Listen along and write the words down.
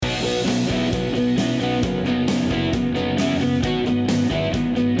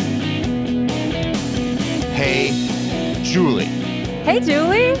Hey,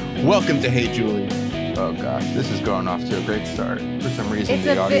 Julie. Welcome to Hey Julie. Oh gosh, this is going off to a great start. For some reason,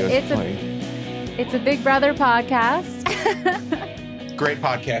 the audio is playing. It's a Big Brother podcast. Great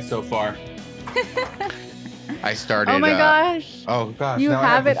podcast so far. I started. Oh my gosh. Oh gosh. You now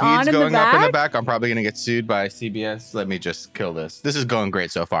have I it the on feeds in the going up in the back? back. I'm probably gonna get sued by CBS. Let me just kill this. This is going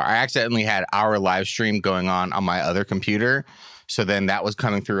great so far. I accidentally had our live stream going on my other computer, so then that was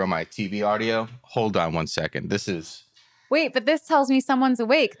coming through on my TV audio. Hold on one second. This is. Wait, but this tells me someone's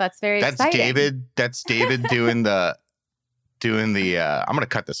awake. That's exciting. David. That's David doing the. I'm gonna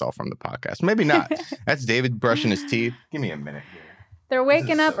cut this all from the podcast. Maybe not. That's David brushing his teeth. Give me a minute here. They're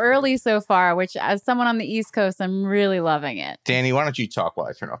waking up early so far, which as someone on the East Coast, I'm really loving it. Danny, why don't you talk while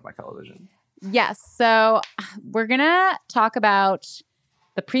I turn off my television? Yes. So we're going to talk about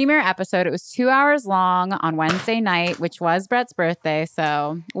the premiere episode. It was 2 hours long on Wednesday night, which was Brett's birthday.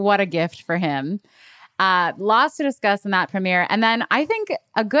 So what a gift for him. Lots to discuss in that premiere. And then I think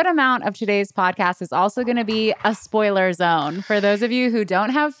a good amount of today's podcast is also going to be a spoiler zone. For those of you who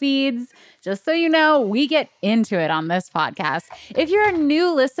don't have feeds, just so you know, we get into it on this podcast. If you're a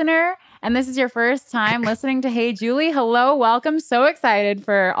new listener and this is your first time listening to Hey Julie, hello, welcome. So excited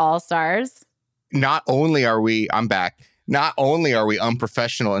for All Stars. I'm back. Not only are we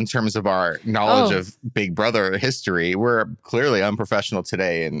unprofessional in terms of our knowledge of Big Brother history, we're clearly unprofessional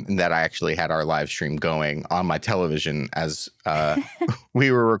today in that I actually had our live stream going on my television as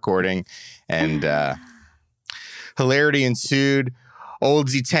we were recording, and hilarity ensued. Old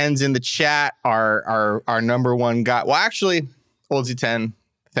Z10's in the chat, our number one guy. Well, actually, Old Z10,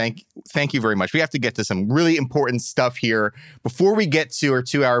 thank you very much. We have to get to some really important stuff here before we get to our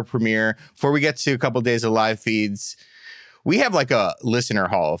 2 hour premiere, before we get to a couple of days of live feeds. We have like a listener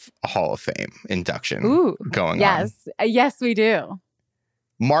Hall of Fame induction going on. Yes, we do.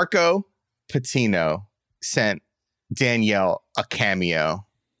 Marco Patino sent Danielle a cameo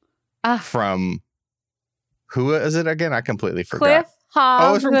from, who is it again? I completely forgot. Cliff Hogg.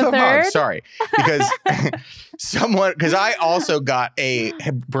 Oh, it's from Cliff Hogg. Sorry. Because because I also got a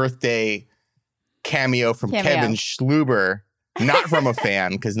birthday cameo from Kevin Schluber. Not from a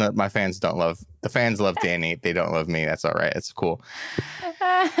fan, because my fans the fans love Danny. They don't love me. That's all right. It's cool.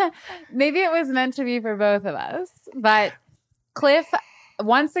 Maybe it was meant to be for both of us. But Cliff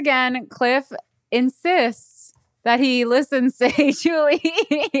insists that he listens to Hey Julie.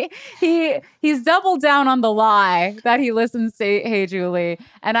 He's doubled down on the lie that he listens to Hey Julie,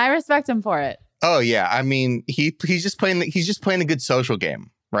 and I respect him for it. Oh yeah, I mean he's just playing a good social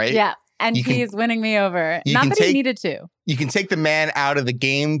game, right? Yeah. And he's winning me over. Not that he needed to. You can take the man out of the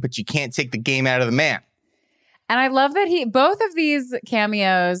game, but you can't take the game out of the man. And I love that both of these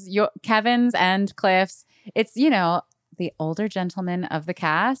cameos, Kevin's and Cliff's, it's, the older gentlemen of the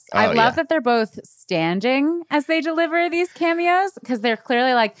cast. I love that they're both standing as they deliver these cameos, because they're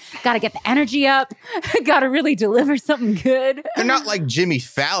clearly like, got to get the energy up, got to really deliver something good. They're not like Jimmy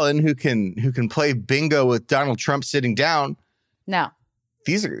Fallon who can play bingo with Donald Trump sitting down. No.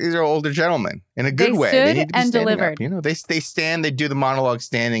 These are older gentlemen in a good way. They need to be standing delivered. Up. They stand, they do the monologue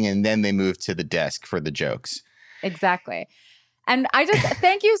standing, and then they move to the desk for the jokes. Exactly. And I just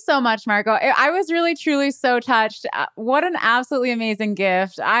thank you so much, Marco. I was really, truly so touched. What an absolutely amazing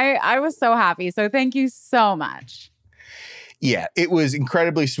gift. I was so happy. So thank you so much. Yeah, it was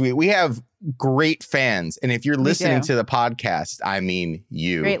incredibly sweet. We have great fans. And if you're listening to the podcast, I mean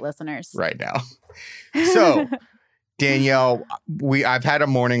you. Great listeners. Right now. So... Danielle, I've had a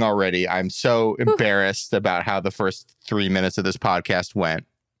morning already. I'm so embarrassed about how the first 3 minutes of this podcast went.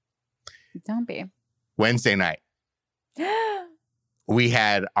 Don't be. Wednesday night, we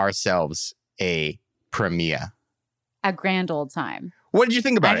had ourselves a premiere. A grand old time. What did you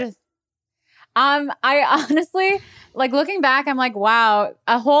think about it? I honestly, looking back, I'm like, wow,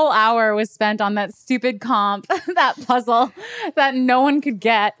 a whole hour was spent on that stupid comp, that puzzle that no one could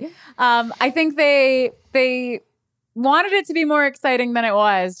get. I think they wanted it to be more exciting than it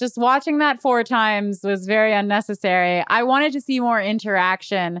was. Just watching that 4 times was very unnecessary. I wanted to see more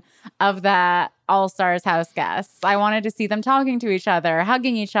interaction of the All-Stars house guests. I wanted to see them talking to each other,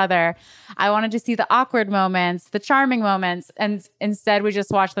 hugging each other. I wanted to see the awkward moments, the charming moments. And instead, we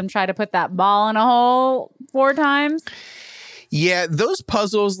just watched them try to put that ball in a hole 4 times. Yeah, those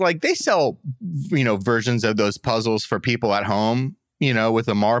puzzles, they sell, versions of those puzzles for people at home, with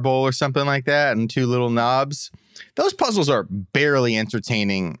a marble or something like that and 2 little knobs. Those puzzles are barely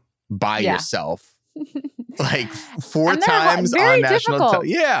entertaining by yourself. 4 times on national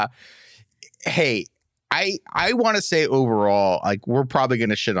yeah. Hey, I want to say overall, we're probably going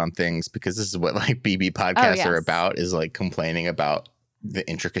to shit on things because this is what BB podcasts are about, is complaining about the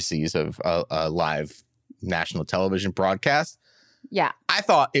intricacies of a live national television broadcast. Yeah. I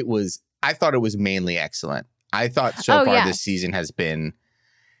thought it was mainly excellent. I thought so far this season has been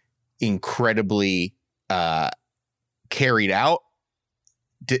incredibly carried out,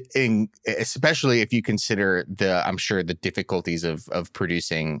 especially if you consider I'm sure the difficulties of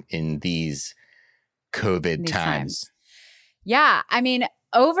producing in these COVID times. Yeah, I mean,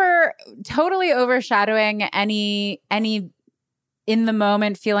 totally overshadowing any in the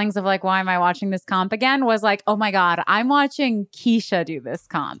moment feelings of like, why am I watching this comp again? Was like, oh my God, I'm watching Keisha do this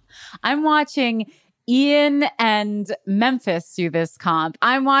comp. I'm watching Ian and Memphis do this comp.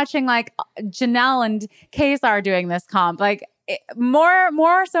 I'm watching like Janelle and Kaysar doing this comp. Like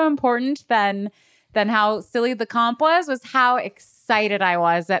more so important than how silly the comp was how excited I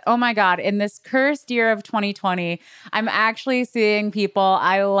was that, oh my God, in this cursed year of 2020, I'm actually seeing people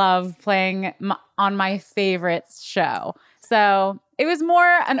I love playing on my favorite show. So it was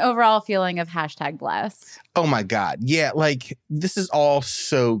more an overall feeling of #blessed. Oh my God. Yeah. Like this is all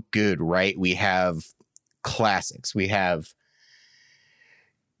so good, right? We have classics. We have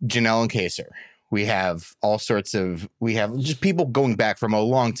Janelle and Kaysar. We have we have just people going back from a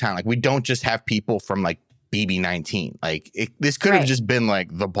long time. Like we don't just have people from like BB19. Like this could have just been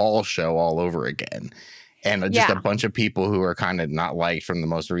like the Ball Show all over again. And just a bunch of people who are kind of not liked from the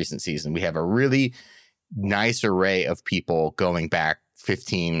most recent season. We have a really nice array of people going back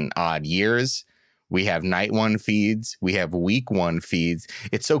 15 odd years. We have night one feeds. We have week one feeds.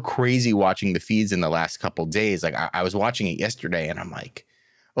 It's so crazy watching the feeds in the last couple days. Like I was watching it yesterday and I'm like,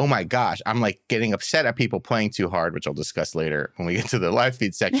 oh my gosh, I'm like getting upset at people playing too hard, which I'll discuss later when we get to the live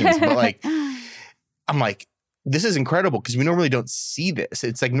feed sections. But like, I'm like, this is incredible because we normally don't see this.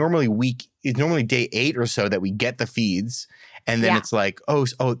 It's like normally day 8 or so that we get the feeds. And then it's like,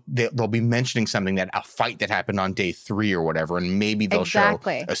 they'll be mentioning something a fight that happened on day 3 or whatever. And maybe they'll show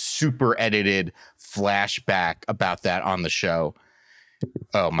a super edited flashback about that on the show.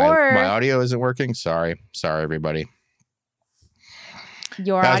 Oh, my audio isn't working. Sorry, everybody.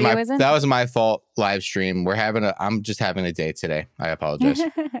 Your audio isn't? That was my fault. Live stream. I'm just having a day today. I apologize.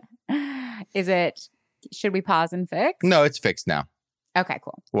 Should we pause and fix? No, it's fixed now. Okay,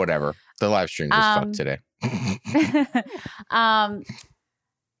 cool. Whatever. The live stream is fucked today.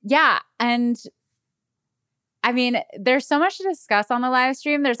 Yeah. And I mean, there's so much to discuss on the live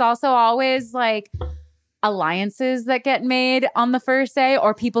stream. There's also always like alliances that get made on the first day,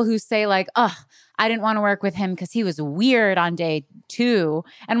 or people who say like, oh, I didn't want to work with him because he was weird on day 2.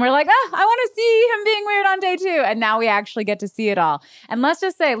 And we're like, I want to see him being weird on day 2. And now we actually get to see it all. And let's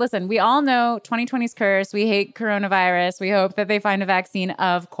just say, listen, we all know 2020's cursed. We hate coronavirus. We hope that they find a vaccine,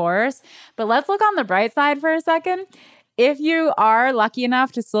 of course. But let's look on the bright side for a second. If you are lucky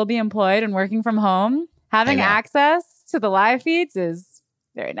enough to still be employed and working from home, having access to the live feeds is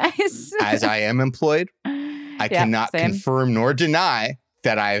very nice. As I am employed, I cannot confirm nor deny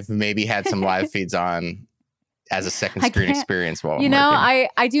that I've maybe had some live feeds on as a second screen experience while I'm working.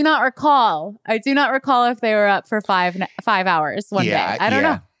 I do not recall. If they were up for 5 hours one day. I don't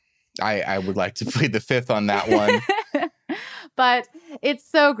know. I would like to plead the fifth on that one. But it's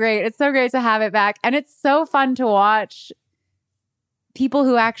so great. It's so great to have it back. And it's so fun to watch people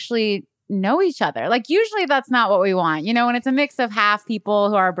who actually know each other. Like usually that's not what we want. You know, when it's a mix of half people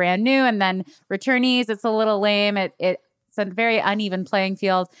who are brand new and then returnees, it's a little lame. It's a very uneven playing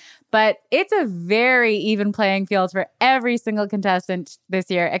field, but it's a very even playing field for every single contestant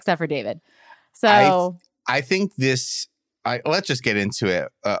this year, except for David. So I think let's just get into it.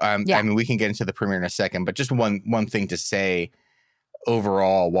 I mean, we can get into the premiere in a second, but just one thing to say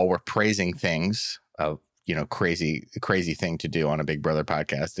overall, while we're praising things, crazy thing to do on a Big Brother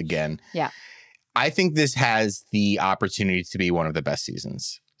podcast again. Yeah. I think this has the opportunity to be one of the best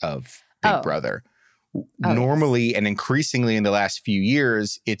seasons of Big Brother. Normally and increasingly in the last few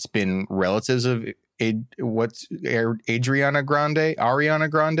years, it's been relatives of Ariana Grande.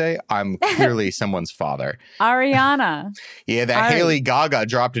 I'm clearly someone's father. Ariana. Yeah, Haley Gaga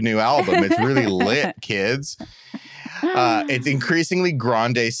dropped a new album. It's really lit, kids. It's increasingly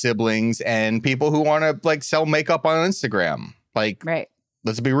Grande siblings and people who want to like sell makeup on Instagram. Like,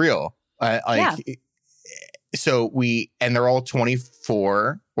 let's be real. So they're all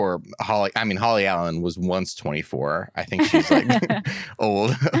 24 or Holly Allen was once 24. I think she's like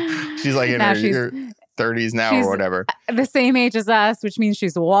old. She's like in her 30s now or whatever. The same age as us, which means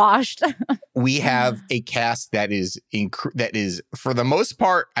she's washed. We have a cast that is for the most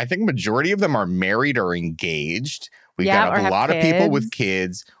part, I think majority of them are married or engaged. We've got a lot of people with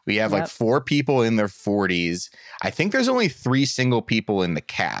kids. We have like 4 people in their 40s. I think there's only 3 single people in the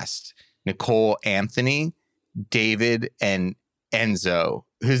cast. Nicole, Anthony, David, and Enzo,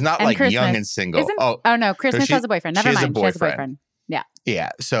 who's not like Christmas. Young and single. No, Christmas has a boyfriend. Never mind. She has a boyfriend. Yeah. Yeah.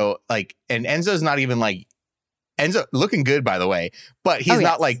 So like, and Enzo's not even like, Enzo looking good, by the way, but he's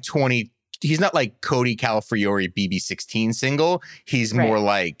not like 20. He's not like Cody Calafiore BB16 single. He's more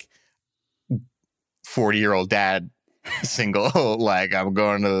like 40-year-old dad single. Like, I'm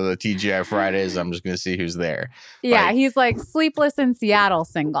going to the TGI Fridays. I'm just going to see who's there. Yeah, like, he's like sleepless in Seattle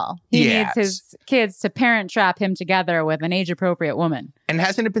single. He needs his kids to parent trap him together with an age-appropriate woman. And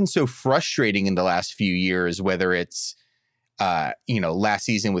hasn't it been so frustrating in the last few years, whether it's, last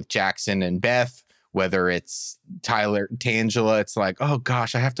season with Jackson and Beth, whether it's Tyler, Tangela, it's like, oh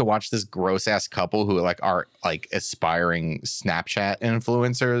gosh, I have to watch this gross ass couple who like are like aspiring Snapchat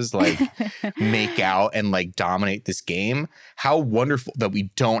influencers, like make out and like dominate this game. How wonderful that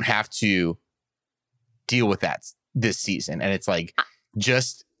we don't have to deal with that this season. And it's like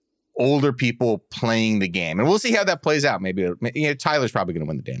just older people playing the game. And we'll see how that plays out. Maybe Tyler's probably going to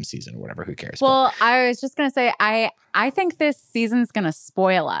win the damn season or whatever. Who cares? Well, I was just going to say, I think this season's going to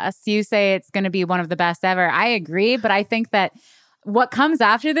spoil us. You say it's going to be one of the best ever. I agree. But I think that what comes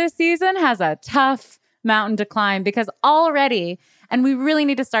after this season has a tough mountain to climb because already, and we really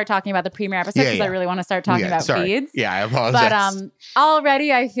need to start talking about the premiere episode because I really want to start talking about feeds. Yeah, I apologize. But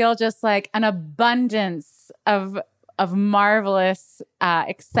already I feel just like an abundance of marvelous,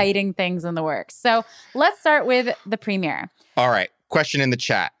 exciting things in the works. So let's start with the premiere. All right. Question in the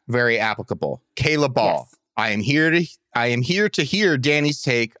chat. Very applicable. Kayla Ball. Yes. I am here to hear Danny's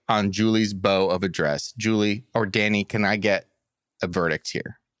take on Julie's bow of a dress. Julie or Danny, can I get a verdict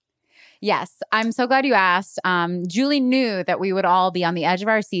here? Yes. I'm so glad you asked. Julie knew that we would all be on the edge of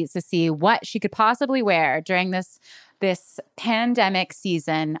our seats to see what she could possibly wear during this pandemic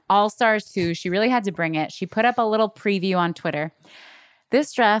season, All-Stars 2. She really had to bring it. She put up a little preview on Twitter.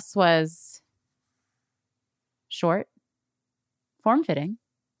 This dress was short, form-fitting,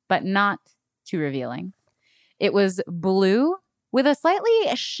 but not too revealing. It was blue with a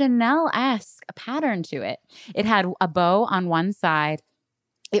slightly Chanel-esque pattern to it. It had a bow on one side.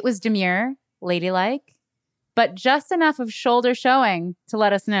 It was demure, ladylike, but just enough of shoulder showing to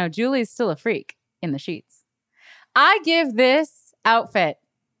let us know Julie's still a freak in the sheets. I give this outfit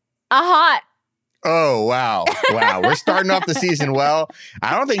a hot. Oh, wow. Wow. We're starting off the season well.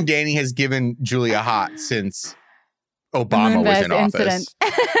 I don't think Danny has given Julie a hot since Obama was in office.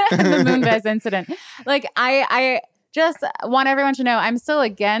 The Moonves incident. Like, I just want everyone to know I'm still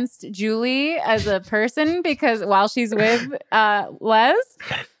against Julie as a person because while she's with Les,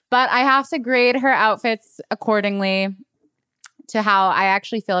 but I have to grade her outfits accordingly to how I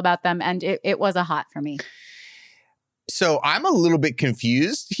actually feel about them. And it was a hot for me. So I'm a little bit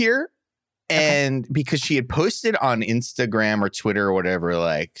confused here. And because she had posted on Instagram or Twitter or whatever,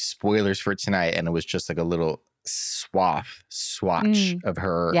 like spoilers for tonight. And it was just like a little swatch of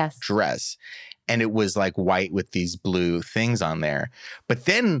her dress. And it was like white with these blue things on there. But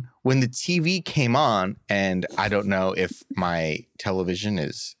then when the TV came on, and I don't know if my television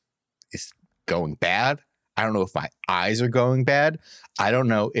is going bad. I don't know if my eyes are going bad. I don't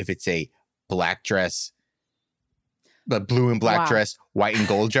know if it's a black dress, the blue and black dress, white and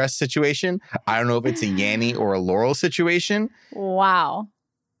gold dress situation. I don't know if it's a Yanny or a Laurel situation. Wow.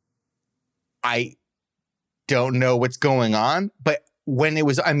 I don't know what's going on, but when it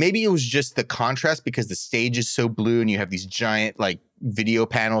was, maybe it was just the contrast because the stage is so blue and you have these giant like video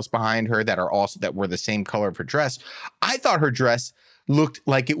panels behind her that were the same color of her dress. I thought her dress looked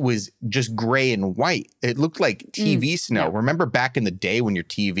like it was just gray and white. It looked like TV snow. Yeah. Remember back in the day when your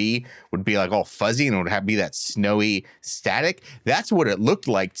TV would be like all fuzzy and it would be that snowy static? That's what it looked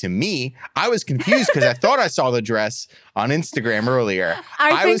like to me. I was confused because I thought I saw the dress on Instagram earlier.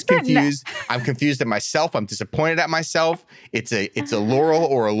 I was confused. I'm confused at myself. I'm disappointed at myself. It's a Laurel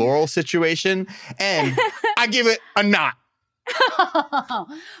or a Laurel situation. And I give it a not.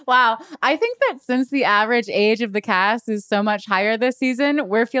 Wow. I think that since the average age of the cast is so much higher this season,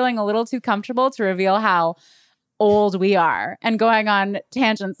 we're feeling a little too comfortable to reveal how old we are and going on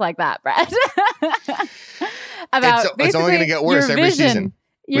tangents like that, Brett. About it's only going to get worse every season.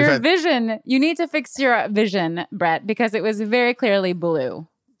 Your vision. You need to fix your vision, Brett, because it was very clearly blue.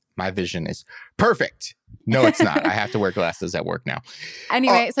 My vision is perfect. No, it's not. I have to wear glasses at work now.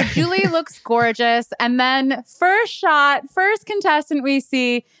 Anyway, so Julie looks gorgeous. And then first contestant we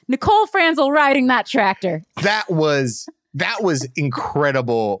see, Nicole Franzel riding that tractor. That was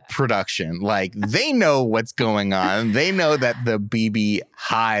incredible production. Like, they know what's going on. They know that the BB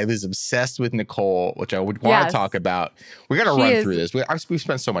Hive is obsessed with Nicole, which I would want to talk about. We got to run through this. We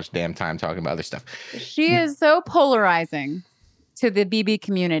spent so much damn time talking about other stuff. She is so polarizing to the BB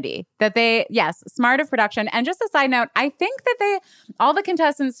community that smart of production. And just a side note, I think that all the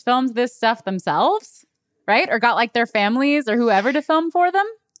contestants filmed this stuff themselves. right? Or got like their families or whoever to film for them.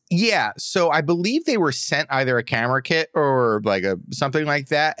 Yeah, so I believe they were sent either a camera kit or like something like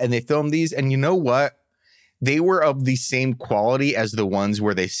that, and they filmed these. And you know what? They were of the same quality as the ones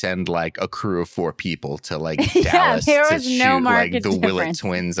where they send like a crew of 4 people to like Dallas there to was shoot no like market the Willett difference.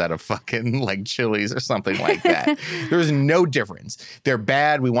 twins out of fucking like Chili's or something like that. There was no difference. They're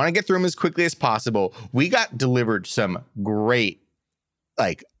bad. We want to get through them as quickly as possible. We got delivered some great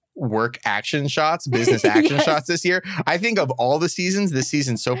like work action shots, business action shots this year. I think of all the seasons, this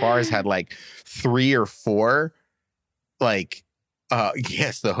season so far has had like 3 or 4 like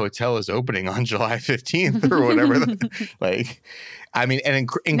yes, the hotel is opening on July 15th or whatever. Like, I mean, and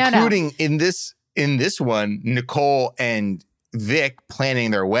including in this one, Nicole and Vic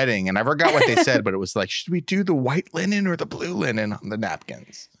planning their wedding. And I forgot what they said, but it was like, should we do the white linen or the blue linen on the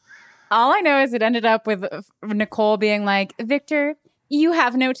napkins? All I know is it ended up with Nicole being like, Victor, you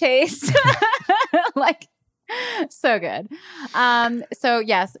have no taste. Like, so good. So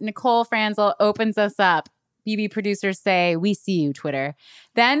yes, Nicole Franzel opens us up. BB producers say, we see you, Twitter.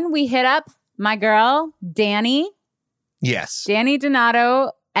 Then we hit up my girl, Danny. Yes. Danny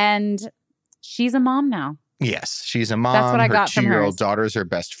Donato. And she's a mom now. Yes, she's a mom. That's what I got her from 2-year-old hers. daughter's her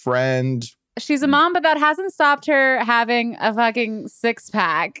best friend. She's a mom, but that hasn't stopped her having a fucking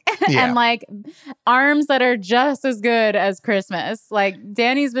 6-pack and like arms that are just as good as Christmas. Like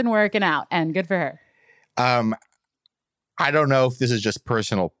Danny's been working out and good for her. I don't know if this is just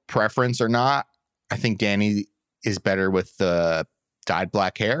personal preference or not. I think Danny is better with the dyed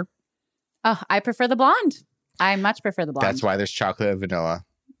black hair. Oh, I prefer the blonde. I much prefer the blonde. That's why there's chocolate and vanilla.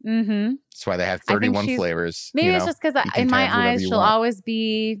 Mm-hmm. That's why they have 31 flavors. Maybe it's just because in my eyes, she'll always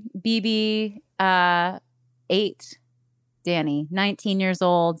be BB 8 Danny, 19 years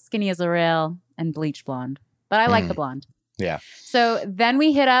old, skinny as a rail, and bleach blonde. But I like the blonde. Yeah. So then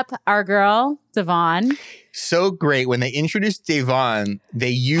we hit up our girl, Devon. So great. When they introduced Devon,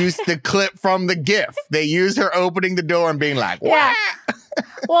 they used the clip from the GIF. They used her opening the door and being like, "Wah!" Yeah.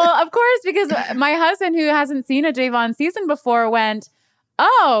 Well, of course, because my husband, who hasn't seen a Devon season before, went,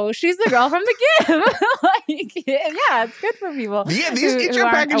 oh, she's the girl from the GIF. Like, yeah, it's good for people. Yeah, these intro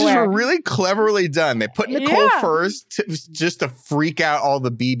packages were really cleverly done. They put Nicole first just to freak out all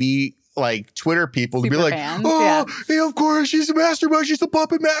the BB like Twitter people to be like, fans, yeah, of course, she's the master, but she's the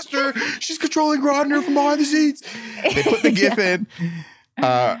puppet master. She's controlling Grodner from behind the scenes. They put the GIF in.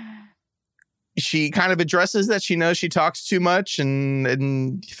 She kind of addresses that she knows she talks too much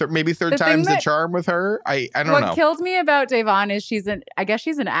and maybe third time's the charm with her. I don't know. What killed me about Devon is I guess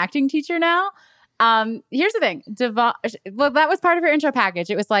she's an acting teacher now. Here's the thing. Devon, well, that was part of her intro package.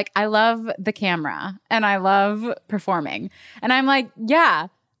 It was like, I love the camera and I love performing. And I'm like, yeah,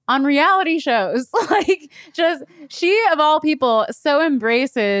 on reality shows, like just she of all people so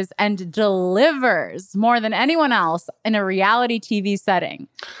embraces and delivers more than anyone else in a reality TV setting.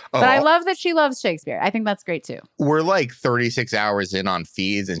 But I love that she loves Shakespeare. I think that's great too. We're like 36 hours in on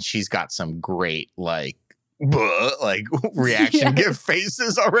feeds and she's got some great like reaction give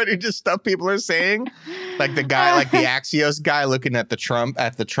faces already to stuff people are saying. Like the guy, like the Axios guy looking at the Trump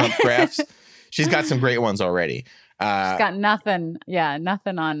graphs. She's got some great ones already. She's got nothing. Yeah,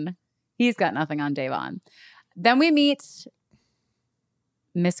 he's got nothing on Devon. Then we meet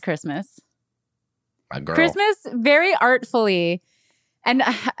Miss Christmas. My girl. Christmas very artfully. And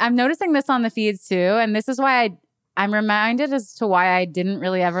I'm noticing this on the feeds too. And this is why I'm reminded as to why I didn't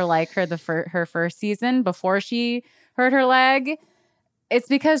really ever like her her first season before she hurt her leg. It's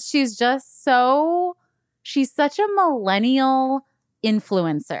because she's such a millennial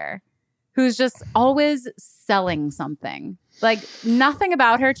influencer who's just always selling something. Like nothing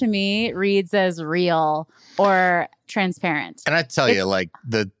about her to me reads as real or transparent. And I tell you, like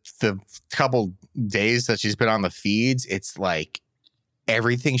the couple days that she's been on the feeds, it's like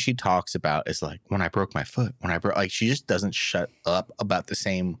everything she talks about is like when I broke my foot, like she just doesn't shut up about the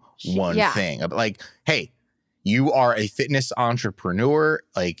same one thing. Like, hey, you are a fitness entrepreneur,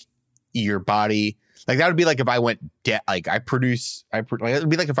 like your body. Like that would be like if I went deaf, like it would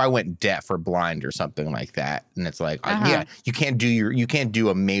be like if I went deaf or blind or something like that. And it's like, yeah, you can't do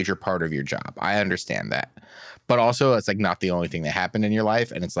a major part of your job. I understand that. But also it's like not the only thing that happened in your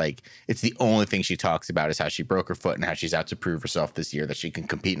life. And it's like, it's the only thing she talks about is how she broke her foot and how she's out to prove herself this year that she can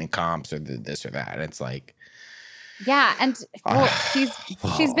compete in comps or this or that. And it's like, yeah. And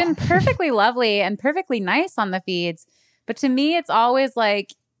she's been perfectly lovely and perfectly nice on the feeds. But to me, it's always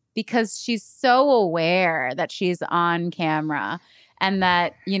like, because she's so aware that she's on camera and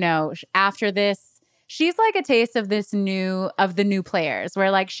that, you know, after this, she's like a taste of the new players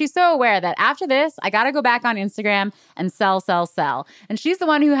where like she's so aware that after this, I got to go back on Instagram and sell. And she's the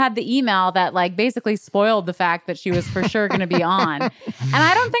one who had the email that like basically spoiled the fact that she was for sure going to be on. And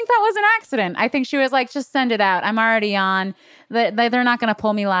I don't think that was an accident. I think she was like, just send it out. I'm already on. They're not going to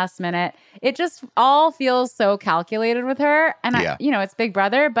pull me last minute. It just all feels so calculated with her. And it's Big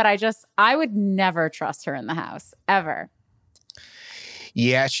Brother, but I would never trust her in the house ever.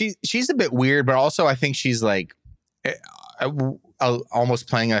 Yeah, she's a bit weird, but also I think she's like almost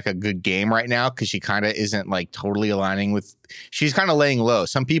playing like a good game right now because she kind of isn't like totally aligning with. She's kind of laying low.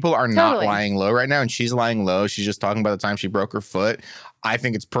 Some people are not lying low right now, and she's lying low. She's just talking about the time she broke her foot. I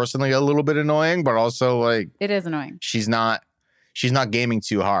think it's personally a little bit annoying, but also like it is annoying. She's not gaming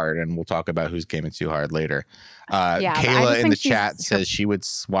too hard, and we'll talk about who's gaming too hard later. Kayla in the chat says she would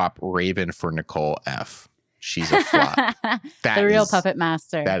swap Raven for Nicole F. She's a flop. The real puppet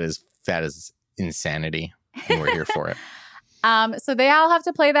master. That is insanity, and we're here for it. So they all have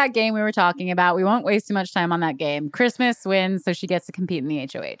to play that game we were talking about. We won't waste too much time on that game. Christmas wins, so she gets to compete in the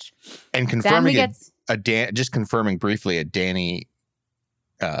HOH. And confirming just confirming briefly a Danny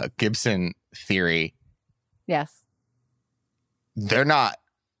Gibson theory. Yes. They're not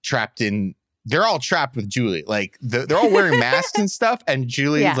trapped in. They're all trapped with Julie. Like they're all wearing masks and stuff. And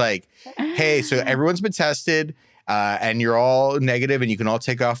Julie's like, hey, so everyone's been tested and you're all negative and you can all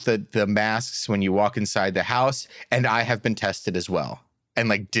take off the masks when you walk inside the house. And I have been tested as well. And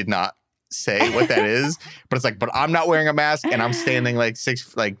like did not say what that is. But it's like, but I'm not wearing a mask and I'm standing like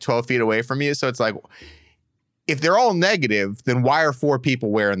 12 feet away from you. So it's like, if they're all negative, then why are 4 people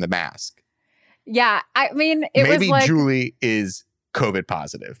wearing the mask? Yeah. I mean, maybe was like, Julie is COVID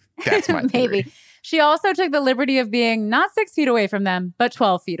positive. That's my maybe. theory. She also took the liberty of being not 6 feet away from them, but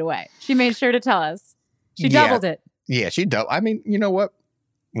 12 feet away. She made sure to tell us. She doubled it. Yeah, she doubled. I mean, you know what?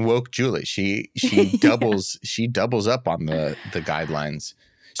 Woke Julie. She doubles up on the guidelines.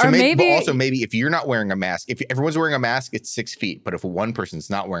 So maybe if you're not wearing a mask, if everyone's wearing a mask, it's 6 feet. But if one person's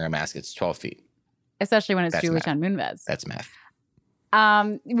not wearing a mask, it's 12 feet. Especially when it's Julie Chen Moonves. That's math.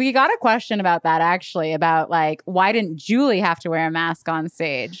 We got a question about that actually, about like, why didn't Julie have to wear a mask on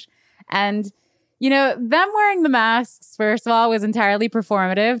stage? And, you know, them wearing the masks, first of all, was entirely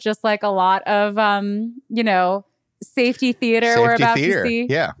performative, just like a lot of, safety theater we're about to see.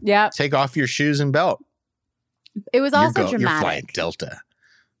 Yeah. Yeah. Take off your shoes and belt. It was also dramatic. You're flying Delta.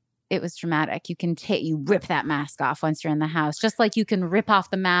 It was dramatic. You rip that mask off once you're in the house, just like you can rip off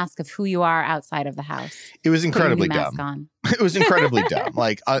the mask of who you are outside of the house. It was incredibly dumb. It was incredibly dumb.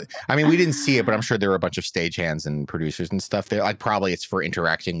 Like, I mean, we didn't see it, but I'm sure there were a bunch of stagehands and producers and stuff there. Like, probably it's for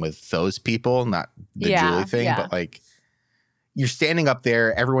interacting with those people, not the Julie thing. Yeah. But like, you're standing up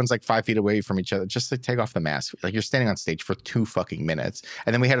there. Everyone's like 5 feet away from each other. Just like take off the mask. Like you're standing on stage for 2 fucking minutes.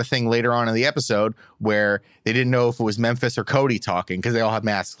 And then we had a thing later on in the episode where they didn't know if it was Memphis or Cody talking because they all had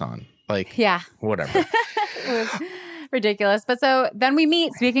masks on. Like, yeah, whatever. It was ridiculous. But so then we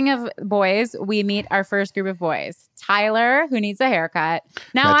meet, speaking of boys, we meet our first group of boys. Tyler, who needs a haircut.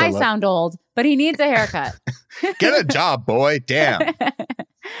 Now I sound old, but he needs a haircut. Get a job, boy. Damn.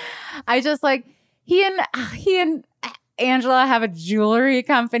 I just like, he and Angela have a jewelry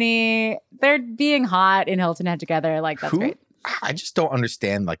company. They're being hot in Hilton Head together. Like, that's great. I just don't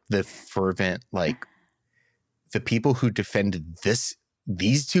understand, like, the fervent, like, the people who defended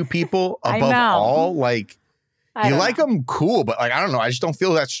these two people above all. Like, you like them, cool, but like, I don't know. I just don't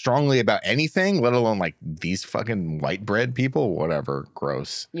feel that strongly about anything, let alone like these fucking white bread people. Whatever.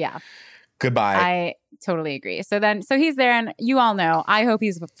 Gross. Yeah. Goodbye. I totally agree. So he's there, and you all know, I hope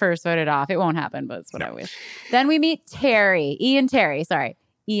he's first voted off. It won't happen, but it's what I wish. Then we meet Ian Terry.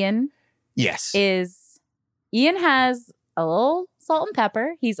 Ian. Yes. Ian has a little salt and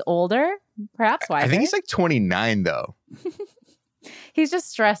pepper. He's older, perhaps wiser. I think he's like 29 though. He's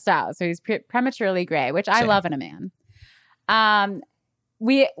just stressed out. So he's prematurely gray, which I love in a man.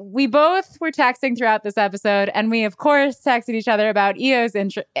 We both were texting throughout this episode, and we of course texted each other about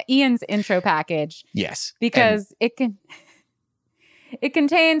Ian's intro package. Yes, because it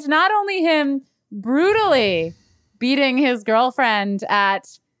contained not only him brutally beating his girlfriend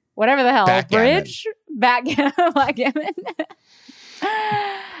at whatever the hell bridge, backgammon,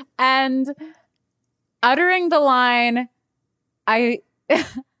 and uttering the line, I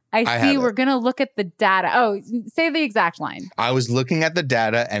see we're going to look at the data. Oh, say the exact line. I was looking at the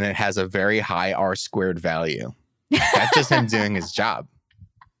data and it has a very high R-squared value. That's just him doing his job.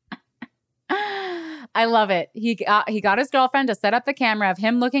 I love it. He got his girlfriend to set up the camera of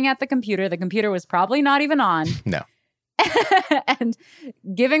him looking at the computer. The computer was probably not even on. No. And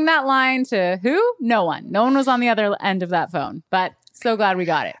giving that line to who? No one. No one was on the other end of that phone. But So glad we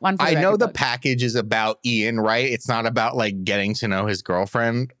got it. One for the I know record the books. package is about Ian, right? It's not about like getting to know his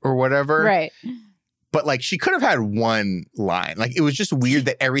girlfriend or whatever. Right. But like she could have had one line. Like it was just weird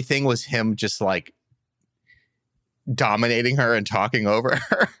that everything was him just like dominating her and talking over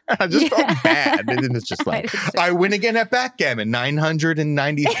her. I just felt bad. And then it's just like, I win again at backgammon,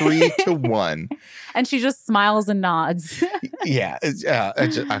 993 to 1. And she just smiles and nods. Yeah.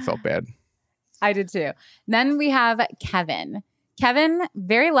 I felt bad. I did too. Then we have Kevin. Kevin,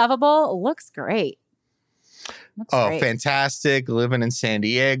 very lovable, looks great. Looks great. Fantastic. Living in San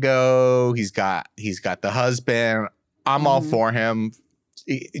Diego. He's got the husband. I'm all for him.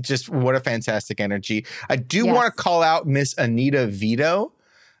 Just what a fantastic energy. I do want to call out Miss Anita Vito.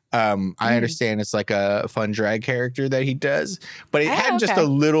 I understand it's like a fun drag character that he does, but it had just a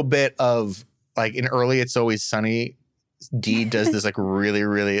little bit of like in early It's Always Sunny. Dee does this like really,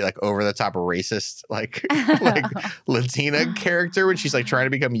 really like over the top racist like Latina character when she's like trying to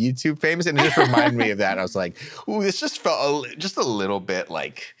become YouTube famous, and it just reminded me of that. I was like, ooh, this just felt just a little bit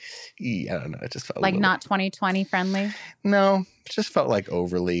like I don't know. It just felt like not 2020 friendly. No, it just felt like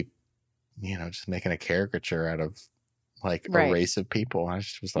overly, just making a caricature out of like a race of people. I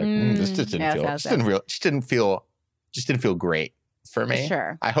just was like, this just didn't feel great for me.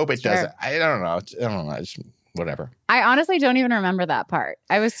 Sure. I hope it doesn't. I don't know. Just whatever. I honestly don't even remember that part.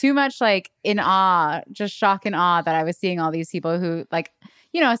 I was too much like in awe, just shock and awe that I was seeing all these people who like,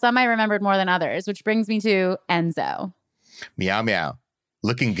 some I remembered more than others, which brings me to Enzo. Meow, meow.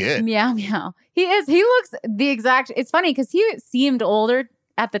 Looking good. Meow, meow. He looks the exact, it's funny because he seemed older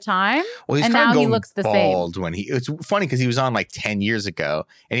at the time. Well, he's and kind now of he looks the bald same. it's funny because he was on like 10 years ago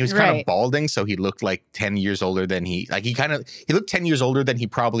and he was kind of balding. So he looked like 10 years older than he looked 10 years older than he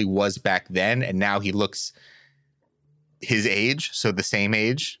probably was back then. And now he looks his age. So the same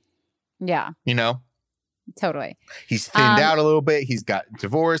age. Yeah. Totally. He's thinned out a little bit. He's got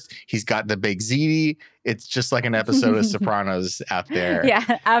divorced. He's got the big ziti. It's just like an episode of Sopranos out there.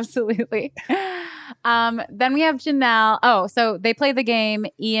 Yeah, absolutely. Then we have Janelle. Oh, so they play the game.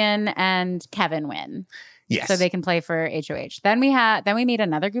 Ian and Kevin win. Yes. So they can play for HOH. Then we meet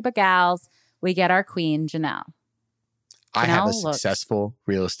another group of gals. We get our queen, Janelle. I have a successful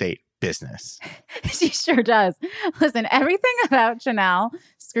real estate business. She sure does. Listen, everything about Janelle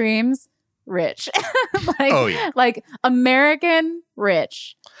screams rich. Like American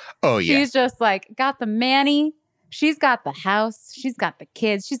rich. Oh, yeah. She's just like got the manny. She's got the house. She's got the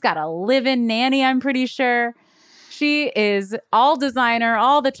kids. She's got a live-in nanny, I'm pretty sure. She is all designer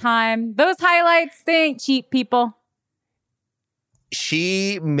all the time. Those highlights, they ain't cheap, people.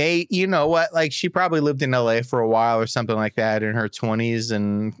 She may, like she probably lived in LA for a while or something like that in her 20s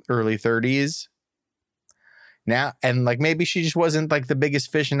and early 30s. Now, and like maybe she just wasn't like the biggest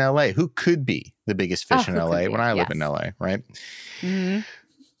fish in LA. Who could be the biggest fish in LA when I live in LA, right? Mm-hmm.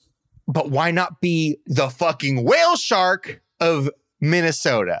 But why not be the fucking whale shark of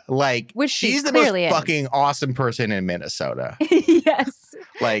Minnesota? Like, which she's the most fucking awesome person in Minnesota. Yes.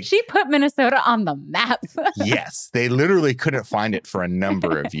 Like, she put Minnesota on the map. Yes. They literally couldn't find it for a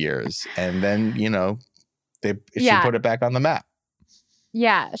number of years. And then, she put it back on the map.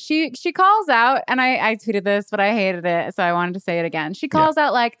 Yeah, she calls out, and I tweeted this, but I hated it, so I wanted to say it again. She calls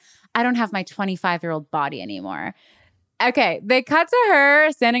out like, I don't have my 25-year-old body anymore. Okay, they cut to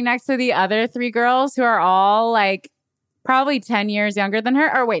her standing next to the other three girls who are all like probably 10 years younger than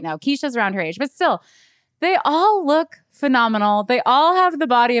her. Or wait, no, Keisha's around her age, but still, they all look phenomenal. They all have the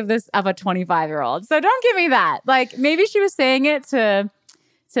body of a 25-year-old. So don't give me that. Like maybe she was saying it to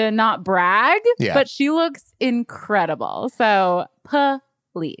not brag, but she looks incredible. So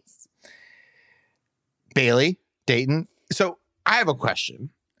please. Bailey, Dayton. So I have a question.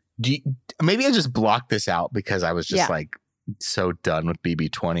 Maybe I just blocked this out because I was just like so done with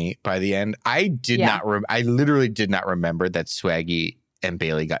BB20 by the end. I I literally did not remember that Swaggy and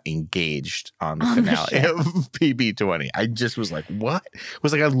Bailey got engaged on the finale of BB20. I just was like, what? It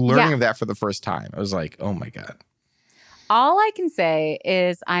was like I was learning of that for the first time. I was like, oh my God. All I can say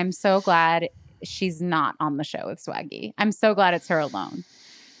is I'm so glad she's not on the show with Swaggy. I'm so glad it's her alone.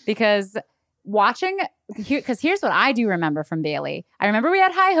 Because here's what I do remember from Bailey. I remember we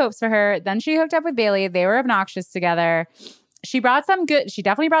had high hopes for her. Then she hooked up with Bailey. They were obnoxious together. She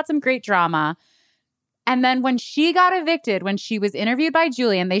definitely brought some great drama. And then when she got evicted, when she was interviewed by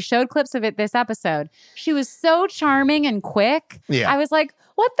Julian, they showed clips of it this episode. She was so charming and quick. Yeah. I was like,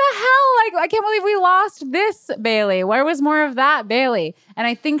 what the hell? Like, I can't believe we lost this Bailey. Where was more of that Bailey? And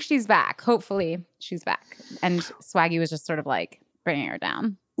I think she's back. Hopefully she's back. And Swaggy was just sort of like bringing her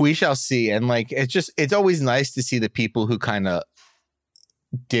down. We shall see. And like, it's always nice to see the people who kind of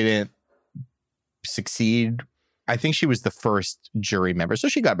didn't succeed I think she was the first jury member. So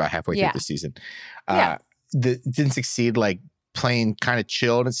she got about halfway through the season. Didn't succeed, like playing kind of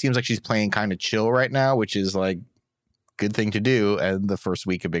chill. And it seems like she's playing kind of chill right now, which is like good thing to do. And the first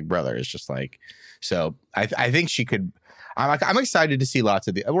week of Big Brother is just like, so I think she could. I'm excited to see lots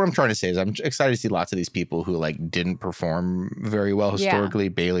of what I'm trying to say is I'm excited to see lots of these people who like didn't perform very well historically.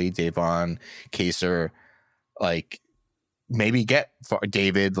 Bailey, Davon, Kaysar, like maybe get far,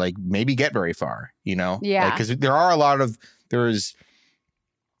 David, like maybe get very far, you know? Yeah. Because there are a lot of, there's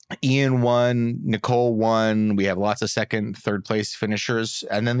Ian won, Nicole won. We have lots of second, third place finishers.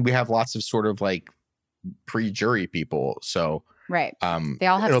 And then we have lots of sort of like pre-jury people. So right. They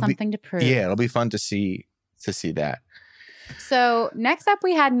all have something to prove. Yeah, it'll be fun to see that. So next up,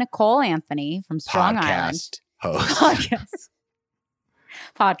 we had Nicole Anthony from Strong Island. Podcast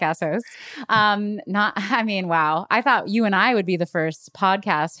host. Wow. I thought you and I would be the first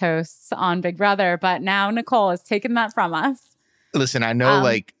podcast hosts on Big Brother, but now Nicole has taken that from us. Listen, I know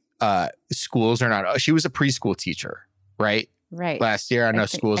schools are not, she was a preschool teacher, right? Right. Last year. I know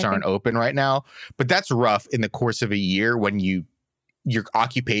schools aren't open right now, but that's rough in the course of a year when your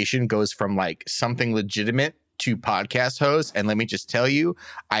occupation goes from like something legitimate to podcast host. And let me just tell you,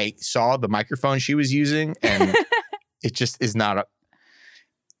 I saw the microphone she was using and it just is not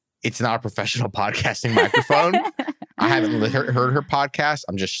it's not a professional podcasting microphone. I haven't heard her podcast.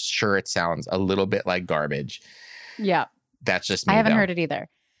 I'm just sure it sounds a little bit like garbage. Yeah. That's just me. I haven't heard it either.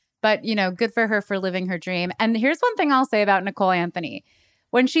 But, good for her for living her dream. And here's one thing I'll say about Nicole Anthony.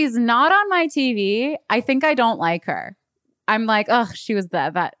 When she's not on my TV, I think I don't like her. I'm like, oh, she was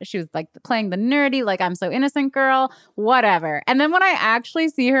she was like playing the nerdy, like I'm so innocent girl, whatever. And then when I actually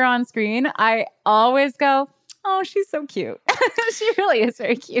see her on screen, I always go, oh, she's so cute. She really is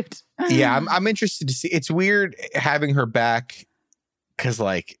very cute. Yeah, I'm interested to see. It's weird having her back because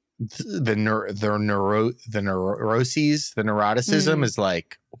like the neuroses, the neuroticism is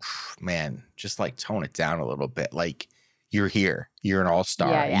like, man, just like tone it down a little bit. Like you're here, you're an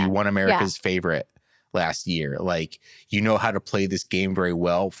all-star. Yeah. You won America's favorite last year. Like, you know how to play this game very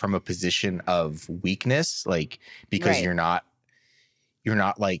well from a position of weakness, like because you're not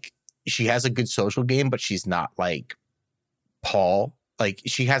like, she has a good social game, but she's not like Paul. Like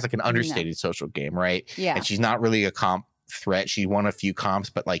she has like an understated social game, right? Yeah. And she's not really a comp threat. She won a few comps,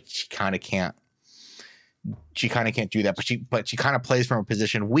 but like she kind of can't do that. But she kind of plays from a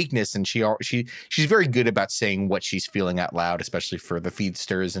position of weakness, and she's very good about saying what she's feeling out loud, especially for the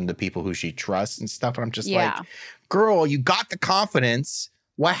feedsters and the people who she trusts and stuff. And I'm just like, girl, you got the confidence.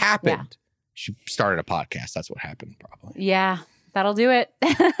 What happened? Yeah. She started a podcast. That's what happened, probably. Yeah. That'll do it.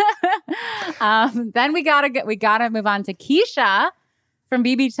 Then we gotta move on to Keesha from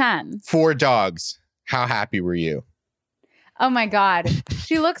BB10. 4 dogs. How happy were you? Oh my God,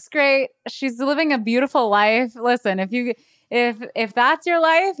 she looks great. She's living a beautiful life. Listen, if that's your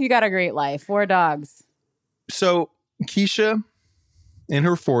life, you got a great life. 4 dogs. So Keesha, in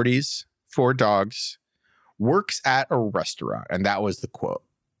her 40s, 4 dogs, works at a restaurant, and that was the quote.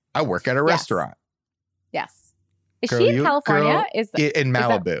 I work at a restaurant. Yes. Is she in California? In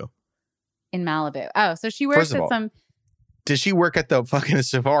Malibu. In Malibu. Oh, so she works at some. Does she work at the fucking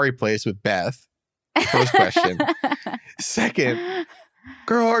safari place with Beth? First question. Second,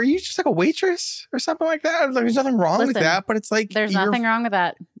 girl, are you just like a waitress or something like that? Like, there's nothing wrong with that, but it's like there's nothing wrong with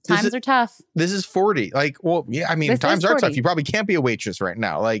that. Times are tough. This is 40. Like, well, yeah, I mean, times are tough. You probably can't be a waitress right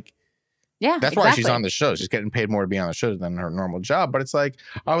now. Like, yeah, that's why she's on the show. She's getting paid more to be on the show than her normal job. But it's like,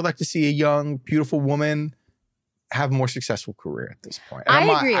 I would like to see a young, beautiful woman have a more successful career at this point.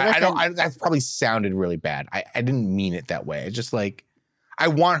 And I agree. That probably sounded really bad. I didn't mean it that way. It's just like, I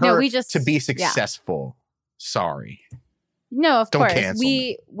want her to be successful. Yeah. Sorry. No, of course.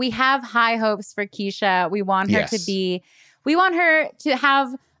 We have high hopes for Keesha. We want her we want her to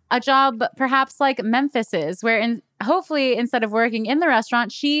have a job perhaps like Memphis's, where hopefully instead of working in the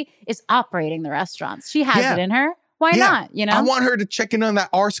restaurant, she is operating the restaurants. She has it in her. Why not? I want her to check in on that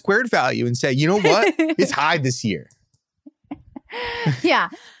R squared value and say, you know what? It's high this year. Yeah.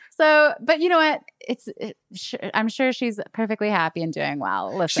 So, but you know what? I'm sure she's perfectly happy and doing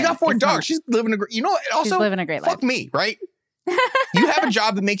well. Listen, she got 4 dogs. She's living a great, also, she's living a great life. Fuck me, right? You have a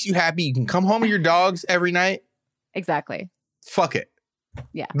job that makes you happy. You can come home with your dogs every night. Exactly. Fuck it.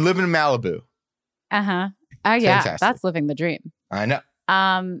 Yeah. Living in Malibu. Uh-huh. Oh, yeah. Fantastic. That's living the dream. I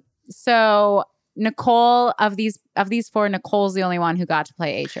know. So Nicole, of these 4, Nicole's the only one who got to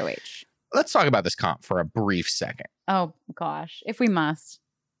play HOH. Let's talk about this comp for a brief second. Oh, gosh. If we must.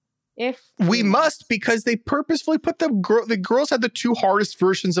 We must, because they purposefully put the girls had the 2 hardest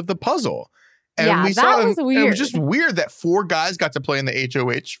versions of the puzzle. And that was weird. It was just weird that 4 guys got to play in the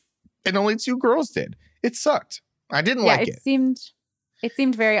HOH and only 2 girls did. It sucked. I didn't Yeah, like it. It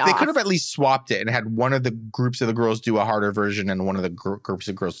seemed very They off. could have at least swapped it and had one of the groups of the girls do a harder version and one of the groups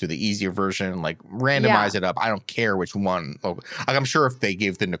of girls do the easier version. Like randomize it up. I don't care which one. Like, I'm sure if they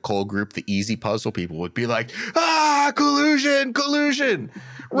gave the Nicole group the easy puzzle, people would be like, collusion,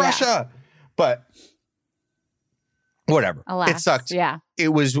 Russia. But whatever. Alas, it sucked. Yeah. It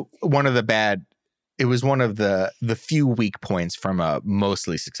was one of the few weak points from a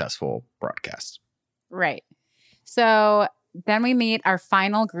mostly successful broadcast. Right. So then we meet our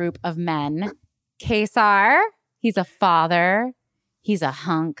final group of men. Kesar, he's a father. He's a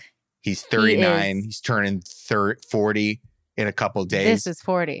hunk. He's 39. He's turning 40 in a couple days. This is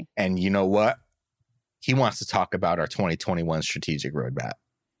 40. And you know what? He wants to talk about our 2021 strategic roadmap.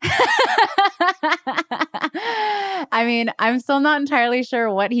 I mean, I'm still not entirely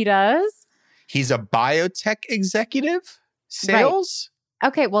sure what he does. He's a biotech executive, sales. Right.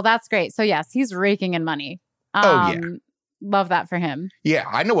 Okay, well, that's great. So yes, he's raking in money. Yeah. Love that for him. Yeah,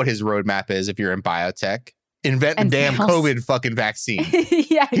 I know what his roadmap is if you're in biotech. Invent the And damn sales. COVID fucking vaccine.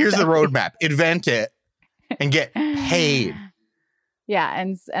 Yeah, Here's the exactly. roadmap. Invent it and get paid. Yeah,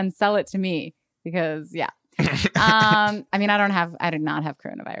 and sell it to me because yeah. I mean, I did not have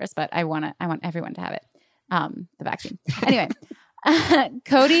coronavirus, but I want everyone to have it. The vaccine. Anyway,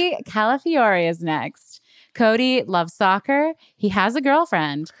 Cody Calafiore is next. Cody loves soccer. He has a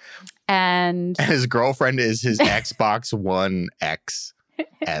girlfriend. And His girlfriend is his Xbox One XS.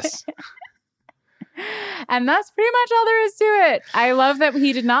 and that's pretty much all there is to it. I love that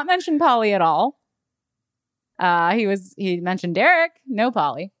he did not mention Polly at all. He mentioned Derek, no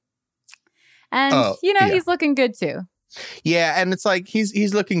Polly. And he's looking good too. Yeah, and it's like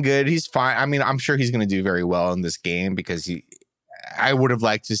he's looking good. He's fine. I mean, I'm sure he's going to do very well in this game because I would have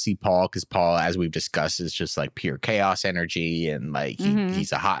liked to see Paul because Paul, as we've discussed, is just like pure chaos energy and like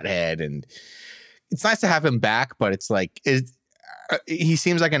he's a hothead and it's nice to have him back. But it's like he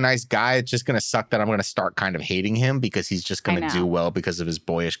seems like a nice guy. It's just going to suck that I'm going to start kind of hating him because he's just going to do well because of his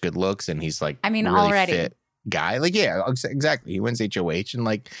boyish good looks and he's like really already fit guy. Like, yeah, exactly. He wins HOH and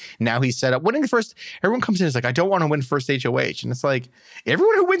like now he's set up winning the first. Everyone comes in and is like, I don't want to win first HOH. And it's like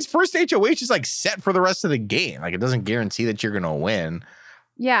everyone who wins first HOH is like set for the rest of the game. Like it doesn't guarantee that you're going to win.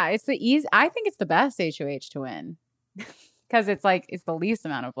 Yeah, I think it's the best HOH to win because it's the least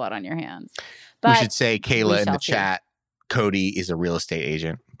amount of blood on your hands. But we should say, Kayla in the chat, Cody is a real estate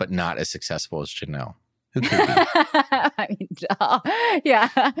agent, but not as successful as Janelle. Who could be? I mean, duh. Yeah.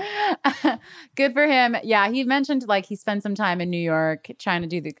 Good for him. Yeah, he mentioned like he spent some time in New York trying to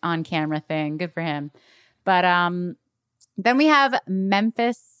do the on-camera thing. Good for him. But then we have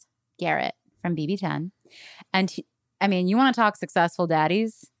Memphis Garrett from BB10. And you want to talk successful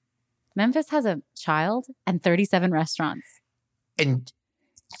daddies? Memphis has a child and 37 restaurants. And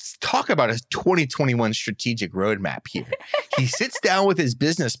talk about a 2021 strategic roadmap here. He sits down with his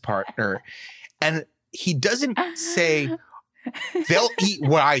business partner and he doesn't say they'll eat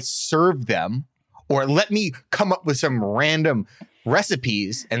what I serve them or let me come up with some random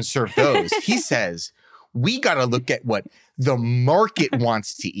recipes and serve those. He says, we got to look at what the market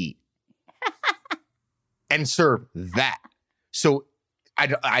wants to eat and serve that. So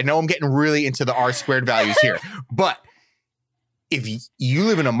I know I'm getting really into the R squared values here, but if you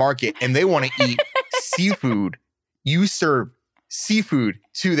live in a market and they want to eat seafood, you serve seafood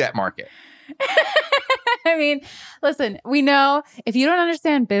to that market. I mean, listen, we know if you don't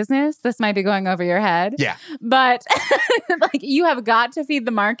understand business, this might be going over your head. Yeah. But like you have got to feed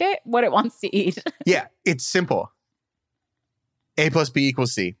the market what it wants to eat. Yeah, it's simple. A plus B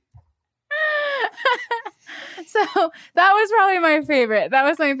equals C. So that was probably my favorite. That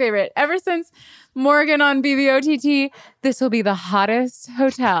was my favorite. Ever since Morgan on BBOTT, this will be the hottest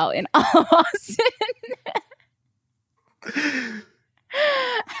hotel in all of Austin.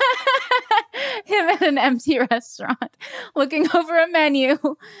 Him at an empty restaurant, looking over a menu,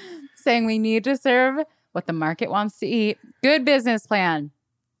 saying we need to serve what the market wants to eat. Good business plan.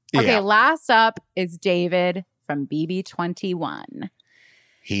 Okay, last up is David from BB21.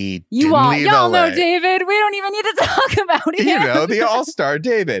 Y'all know David. We don't even need to talk about him. You know, the all-star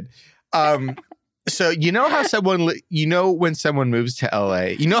David. So you know how when someone moves to LA,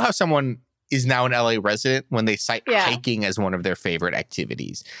 you know how someone is now an LA resident when they cite hiking as one of their favorite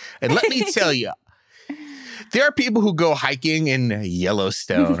activities. And let me tell you, there are people who go hiking in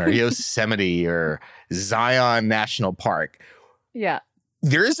Yellowstone or Yosemite or Zion National Park. Yeah.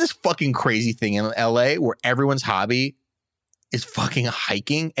 There is this fucking crazy thing in LA where everyone's hobby is fucking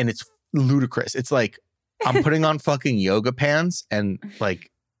hiking and it's ludicrous. It's like I'm putting on fucking yoga pants and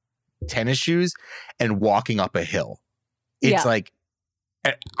like tennis shoes and walking up a hill. It's like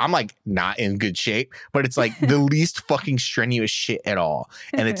And I'm like not in good shape, but it's like the least fucking strenuous shit at all.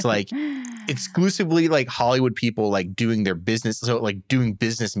 And it's like exclusively like Hollywood people like doing their business. So like doing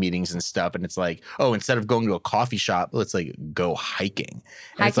business meetings and stuff. And it's like, oh, instead of going to a coffee shop, let's like go hiking.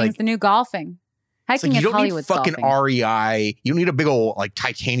 Hiking's like, the new golfing. Hiking is Hollywood golfing. You don't need fucking golfing. REI. You don't need a big old like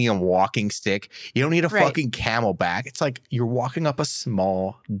titanium walking stick. You don't need a fucking Camelback. It's like you're walking up a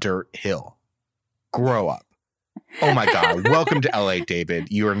small dirt hill. Grow up. Oh my God. Welcome to LA,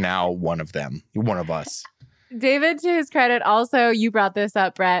 David. You are now one of them. You're one of us. David, to his credit, also, you brought this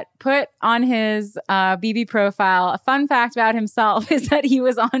up, Brett, put on his BB profile, a fun fact about himself is that he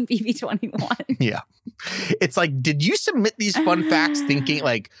was on BB21. Yeah. It's like, did you submit these fun facts thinking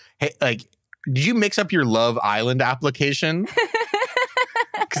like, hey, like, did you mix up your Love Island application?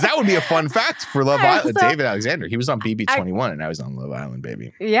 Because that would be a fun fact for Love Island. David Alexander, he was on BB21 and I was on Love Island,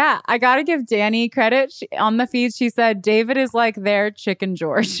 baby. Yeah, I got to give Danny credit. On the feed, she said, David is like their Chicken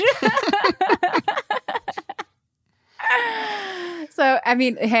George. So, I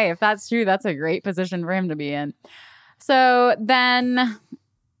mean, hey, if that's true, that's a great position for him to be in. So then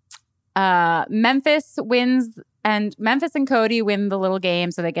Memphis wins, and Memphis and Cody win the little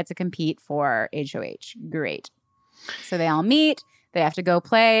game, so they get to compete for HOH. Great. So they all meet. They have to go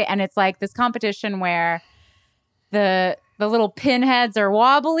play, and it's like this competition where the little pinheads are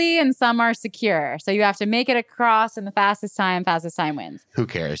wobbly and some are secure. So you have to make it across in the fastest time wins. Who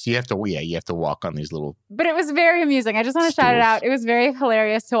cares? You have to walk on these little. But it was very amusing. I just want to shout it out. It was very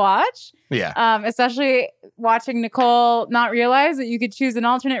hilarious to watch. Yeah. Especially watching Nicole not realize that you could choose an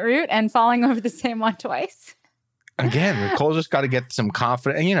alternate route and falling over the same one twice. Again, Nicole just got to get some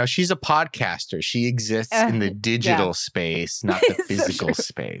confidence. And, you know, she's a podcaster. She exists in the digital space, not the physical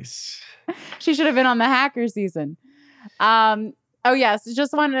space. She should have been on the hacker season. Oh, yes.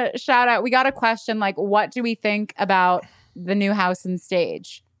 Just wanted to shout out. We got a question like, what do we think about the new house and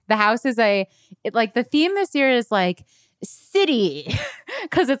stage? The house is the theme this year is like city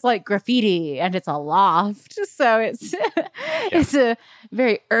because it's like graffiti and it's a loft. So it's a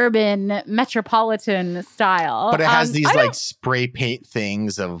very urban metropolitan style. But it has these like spray paint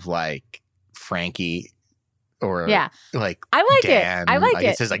things of like Frankie or like I like Dan. It. I like it.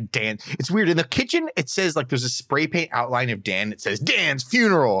 It says like Dan. It's weird. In the kitchen, it says like there's a spray paint outline of Dan. It says Dan's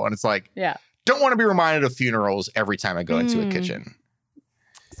funeral. And it's like, don't want to be reminded of funerals every time I go into a kitchen.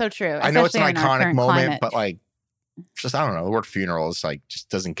 So true. I know it's an iconic moment, but like, just I don't know. The word funeral is like just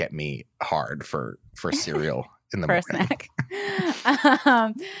doesn't get me hard for cereal in the morning. Snack.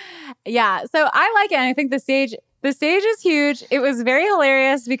 Yeah, so I like it. And I think the stage is huge. It was very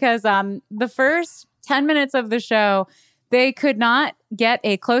hilarious because the first 10 minutes of the show, they could not get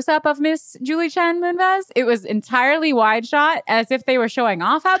a close up of Miss Julie Chen Moonves. It was entirely wide shot, as if they were showing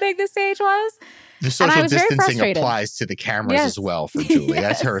off how big the stage was. The social distancing applies to the cameras as well for Julie.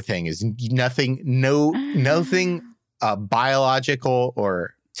 That's her thing is nothing biological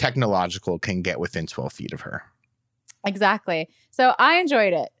or technological can get within 12 feet of her. Exactly. So I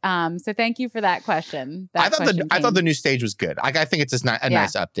enjoyed it. So thank you for that question. I thought the new stage was good. I think it's a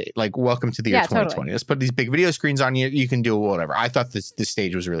nice update. Like, welcome to the year 2020. Totally. Let's put these big video screens on you. You can do whatever. I thought this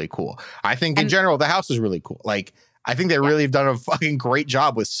stage was really cool. I think in general, the house was really cool. Like, I think they really have done a fucking great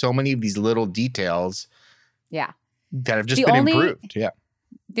job with so many of these little details. Yeah. That have just been improved. Yeah.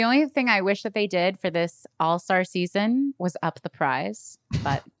 The only thing I wish that they did for this All-Star season was up the prize,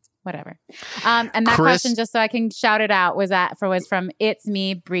 but whatever. And that question, just so I can shout it out, was from It's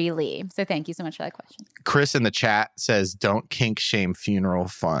Me, Bree Lee. So thank you so much for that question. Chris in the chat says, "Don't kink shame funeral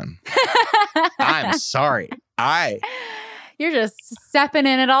fun." I'm sorry. You're just stepping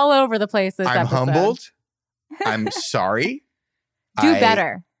in it all over the place this episode. Humbled. I'm sorry. Do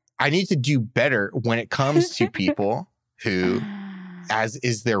better. I need to do better when it comes to people who, as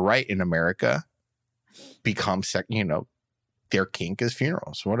is their right in America, become their kink is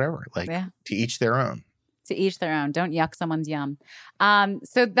funerals, whatever. Like, to each their own. To each their own. Don't yuck someone's yum.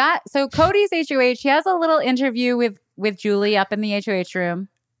 So Cody's HOH, he has a little interview with Julie up in the HOH room.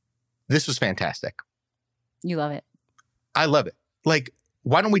 This was fantastic. You love it. I love it. Like,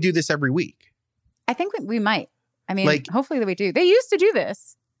 why don't we do this every week? I think we might. I mean, hopefully we do. They used to do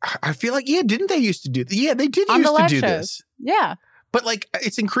this. I feel like, didn't they used to do this? Yeah, they did used to do this. Yeah. But like,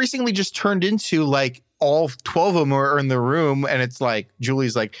 it's increasingly just turned into like all 12 of them are in the room. And it's like,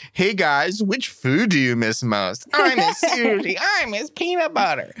 Julie's like, "Hey guys, which food do you miss most?" "I miss sushi. I miss peanut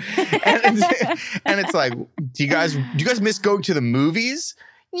butter." And it's like, do you guys miss going to the movies?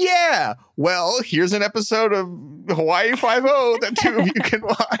 "Yeah. Well, here's an episode of Hawaii Five-0 that two of you can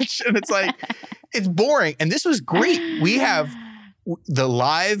watch." And it's like, it's boring. And this was great. We have the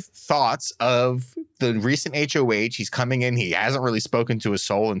live thoughts of the recent HOH. He's coming in. He hasn't really spoken to a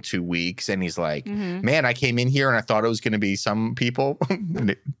soul in 2 weeks. And he's like, man, I came in here and I thought it was going to be some people.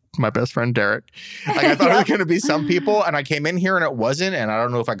 My best friend, Derek. Like, I thought it was going to be some people. And I came in here and it wasn't. And I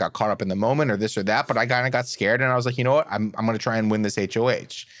don't know if I got caught up in the moment or this or that, but I kind of got scared. And I was like, you know what? I'm going to try and win this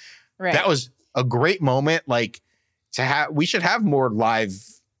HOH. Right. That was a great moment. Like, we should have more live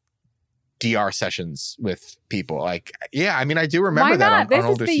DR sessions with people. Like, yeah, I mean, I do remember that on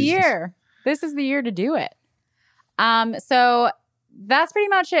older seasons. This is the year. This is the year to do it. So that's pretty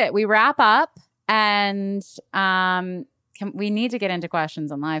much it. We wrap up, and we need to get into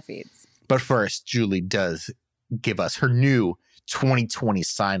questions on live feeds. But first, Julie does give us her new 2020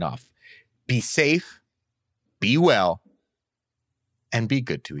 sign off. Be safe, be well, and be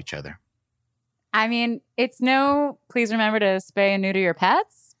good to each other. I mean, it's no, please remember to spay and neuter your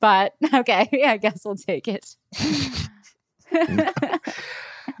pets, but okay, yeah, I guess we'll take it.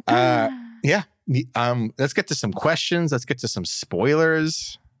 Yeah. Let's get to some questions. Let's get to some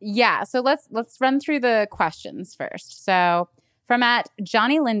spoilers. Yeah. So let's run through the questions first. So from at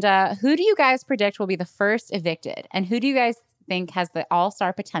Johnny Linda, who do you guys predict will be the first evicted? And who do you guys think has the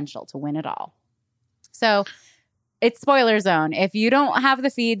all-star potential to win it all? So it's spoiler zone. If you don't have the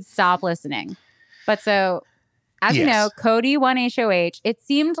feed, stop listening. But so, as you know, Cody won HOH. It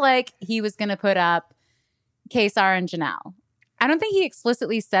seemed like he was going to put up Kaysar and Janelle. I don't think he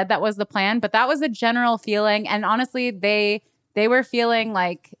explicitly said that was the plan, but that was the general feeling. And honestly, they were feeling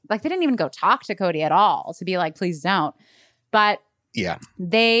like they didn't even go talk to Cody at all to be like, please don't. But yeah,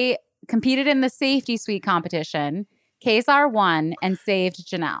 they competed in the safety suite competition. Kaysar won and saved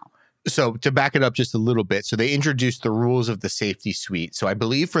Janelle. So to back it up just a little bit, so they introduced the rules of the safety suite. So I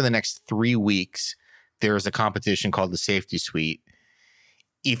believe for the next 3 weeks, there is a competition called the safety suite.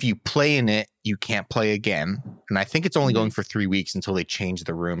 If you play in it, you can't play again. And I think it's only going for 3 weeks until they change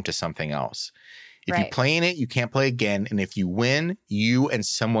the room to something else. If you play in it, you can't play again. And if you win, you and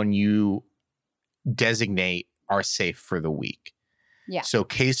someone you designate are safe for the week. Yeah. So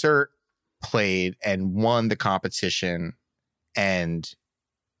Kaysar played and won the competition, and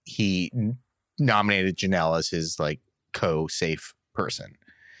he nominated Janelle as his like co-safe person.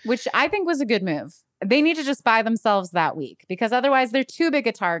 Which I think was a good move. They need to just buy themselves that week because otherwise they're too big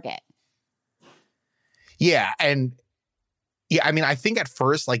a target. Yeah. And yeah, I mean, I think at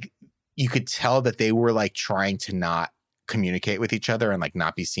first, like, you could tell that they were like trying to not communicate with each other and like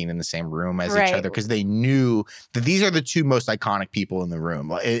not be seen in the same room as each other because they knew that these are the two most iconic people in the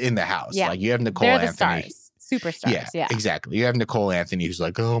room, in the house. Yeah. Like you have Nicole They're the Anthony. Stars. Superstars. Yeah, exactly. You have Nicole Anthony who's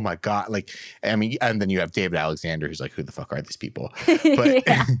like, oh my God. Like, I mean, and then you have David Alexander who's like, who the fuck are these people? But,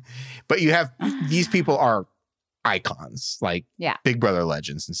 but you have, these people are icons, like Big Brother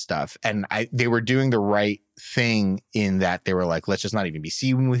legends and stuff. And they were doing the right thing in that they were like, let's just not even be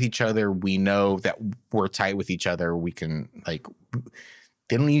seen with each other. We know that we're tight with each other. We can like,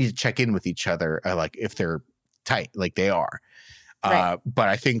 they don't need to check in with each other. Like if they're tight, like they are. Right. But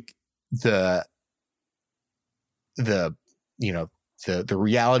I think the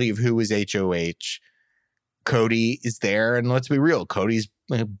reality of who is HOH, Cody is there, and let's be real, Cody's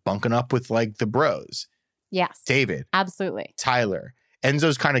bunking up with like the bros. Yes. David. Absolutely. Tyler.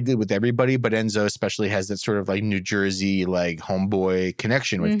 Enzo's kind of good with everybody, but Enzo especially has that sort of like New Jersey like homeboy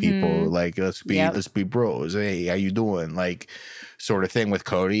connection with people. Like let's be bros. Hey, how you doing? Like sort of thing with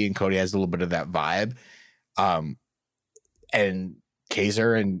Cody, and Cody has a little bit of that vibe. And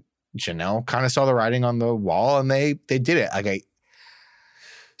Kaysar and Janelle kind of saw the writing on the wall, and they did it. Like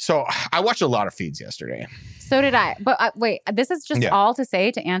so I watched a lot of feeds yesterday. So did I. But wait, this is just all to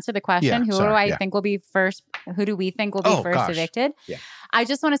say to answer the question. Who do I think will be first? Who do we think will be first evicted? Yeah. I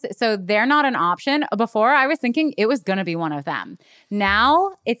just want to say, so they're not an option. Before I was thinking it was going to be one of them.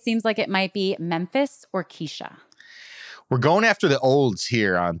 Now it seems like it might be Memphis or Keisha. We're going after the olds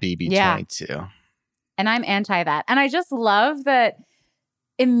here on BB22. Yeah. And I'm anti that. And I just love that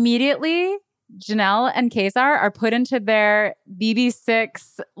immediately Janelle and Kaysar are put into their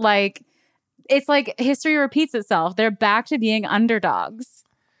BB6, like, it's like history repeats itself. They're back to being underdogs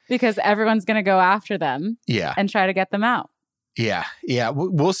because everyone's going to go after them and try to get them out. Yeah.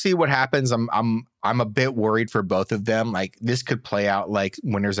 We'll see what happens. I'm a bit worried for both of them. Like this could play out like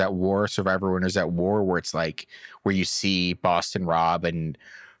Winners at War, Survivor Winners at War, where it's like where you see Boston Rob and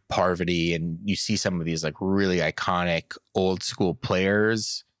Parvati, and you see some of these like really iconic old school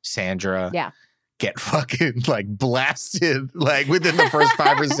players, Sandra, get fucking like blasted like within the first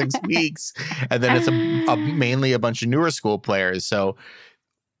 5 or 6 weeks, and then it's mainly a bunch of newer school players. So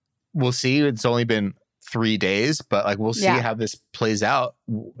we'll see. It's only been 3 days, but like we'll see how this plays out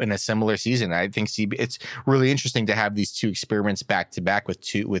in a similar season. I think it's really interesting to have these two experiments back to back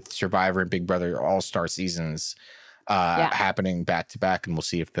with Survivor and Big Brother All-Star seasons happening back to back, and we'll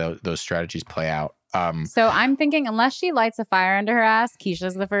see if those strategies play out. So I'm thinking, unless she lights a fire under her ass,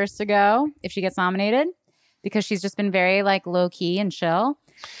 Keisha's the first to go if she gets nominated, because she's just been very like low key and chill.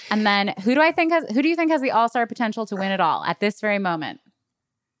 And then who do you think has the All-Star potential to win it all at this very moment?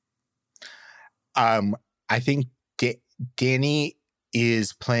 I think Danny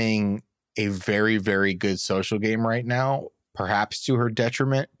is playing a very, very good social game right now, perhaps to her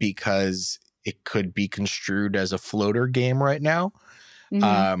detriment, because it could be construed as a floater game right now.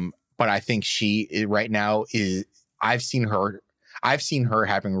 Mm-hmm. But I think she right now is. I've seen her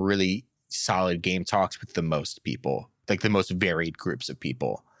having really solid game talks with the most people, like the most varied groups of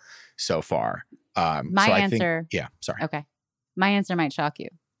people so far. My answer. Sorry. Okay. My answer might shock you.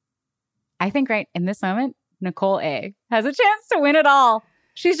 I think right in this moment, Nicole A. has a chance to win it all.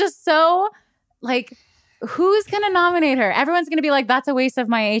 She's just so like, who's going to nominate her? Everyone's going to be like, that's a waste of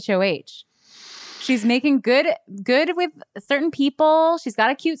my HOH. She's making good with certain people. She's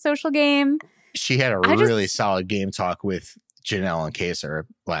got a cute social game. She had a really solid game talk with Janelle and Kaysar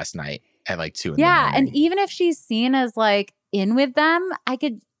last night at like 2 in the morning. And even if she's seen as like in with them,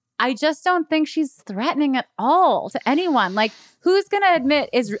 I just don't think she's threatening at all to anyone. Like, who's going to admit,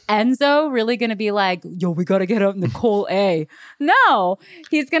 is Enzo really going to be like, yo, we got to get out Nicole A? No,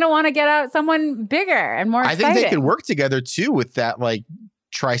 he's going to want to get out someone bigger and more exciting. I think they could work together too with that like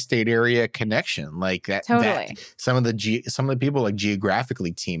tri-state area connection, like that. Totally. Some of the people like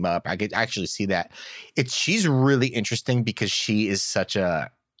geographically team up. I could actually see that. She's really interesting because she is such a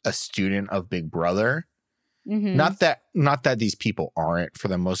student of Big Brother. Mm-hmm. Not that these people aren't, for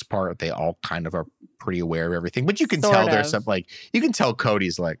the most part. They all kind of are pretty aware of everything, but you can tell there's some like, you can tell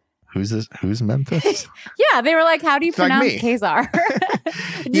Cody's like, who's this? Who's Memphis? Yeah, they were like, how do you pronounce Kaysar?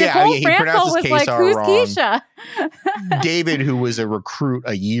 Nicole Frankel was like, who's wrong. Keisha? David, who was a recruit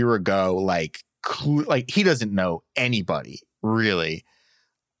a year ago, like he doesn't know anybody really,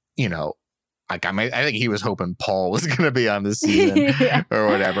 you know. Like I think he was hoping Paul was going to be on the season or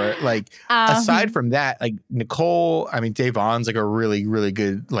whatever. Like aside from that, like Nicole, I mean, Davon's like a really, really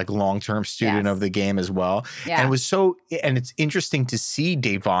good like long-term student of the game as well. Yeah. And it's interesting to see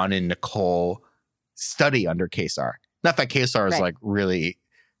Davon and Nicole study under Kaysar. Not that Kaysar is like really,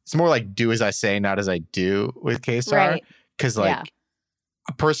 it's more like do as I say, not as I do with Kaysar. Because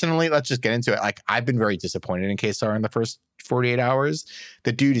personally, let's just get into it. Like I've been very disappointed in Kaysar in the first 48 hours.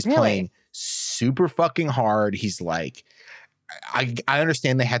 The dude is playing super fucking hard. He's like, I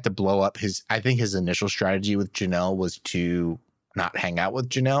understand they had to blow up I think his initial strategy with Janelle was to not hang out with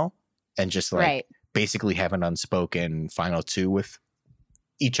Janelle and just like basically have an unspoken final two with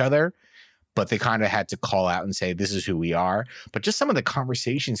each other. But they kind of had to call out and say, this is who we are. But just some of the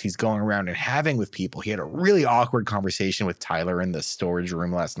conversations he's going around and having with people. He had a really awkward conversation with Tyler in the storage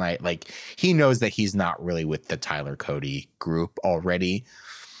room last night. Like he knows that he's not really with the Tyler Cody group already.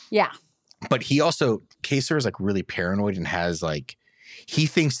 Yeah. But he also, Kaysar is like really paranoid and has like, he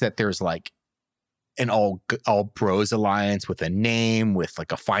thinks that there's like an all bros alliance with a name, with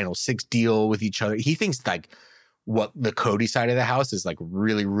like a final 6 deal with each other. He thinks like what the Cody side of the house is like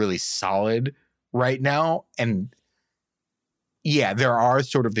really, really solid right now. And yeah, there are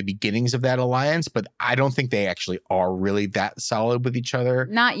sort of the beginnings of that alliance, but I don't think they actually are really that solid with each other.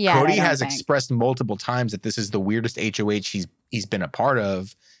 Not yet. Cody has expressed multiple times that this is the weirdest HOH he's been a part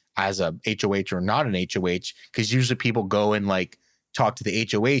of, as a HOH or not an HOH, because usually people go and like talk to the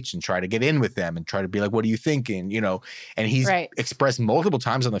HOH and try to get in with them and try to be like, what are you thinking? You know, and he's expressed multiple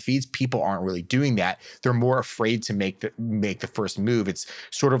times on the feeds, people aren't really doing that. They're more afraid to make the first move. It's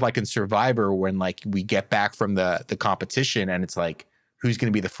sort of like in Survivor when like we get back from the competition and it's like, who's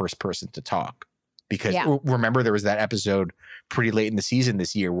going to be the first person to talk? Because remember, there was that episode pretty late in the season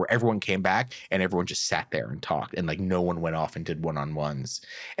this year where everyone came back and everyone just sat there and talked and like no one went off and did one-on-ones.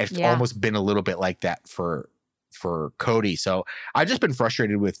 It's almost been a little bit like that for Cody. So I've just been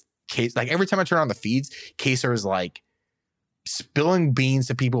frustrated with Kaysar. Like every time I turn on the feeds, Kaysar is like spilling beans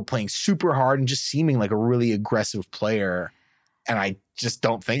to people, playing super hard and just seeming like a really aggressive player. And I just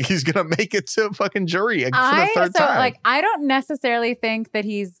don't think he's going to make it to fucking jury for the third time. Like, I don't necessarily think that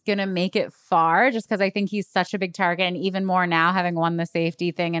he's going to make it far just because I think he's such a big target. And even more now, having won the safety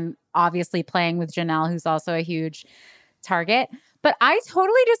thing and obviously playing with Janelle, who's also a huge target. But I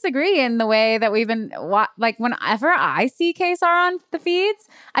totally disagree in the way that we've been, like whenever I see Kaysar on the feeds,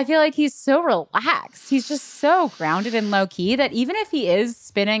 I feel like he's so relaxed. He's just so grounded and low key that even if he is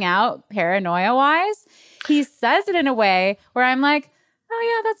spinning out paranoia-wise, he says it in a way where I'm like,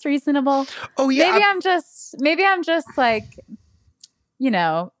 Oh yeah, that's reasonable. Oh yeah. Maybe I'm just like,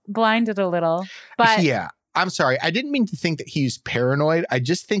 blinded a little. But yeah. I'm sorry. I didn't mean to think that he's paranoid. I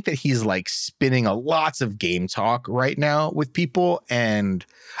just think that he's like spinning lots of game talk right now with people. And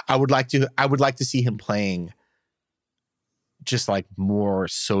I would like to see him playing just like more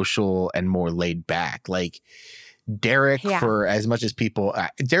social and more laid back. Like Derek, for as much as people,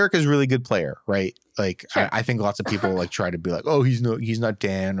 Derek is a really good player, right? Like sure. I think lots of people like try to be like, oh, he's not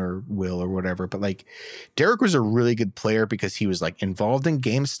Dan or Will or whatever. But like Derek was a really good player because he was like involved in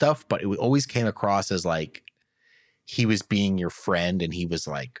game stuff, but it always came across as like he was being your friend and he was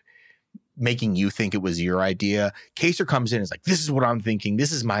like making you think it was your idea. Kaysar comes in and is like, this is what I'm thinking.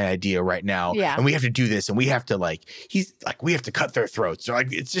 This is my idea right now. Yeah. And we have to do this. And we have to we have to cut their throats. So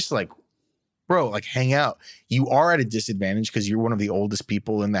like, it's just like, bro, like hang out. You are at a disadvantage because you're one of the oldest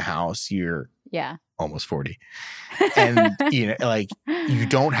people in the house. You're almost 40. And like you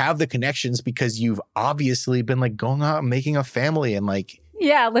don't have the connections because you've obviously been like going out and making a family and like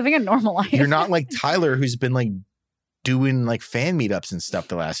living a normal life. You're not like Tyler who's been like doing like fan meetups and stuff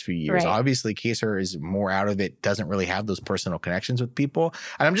the last few years. Right. Obviously, Kaysar is more out of it, doesn't really have those personal connections with people.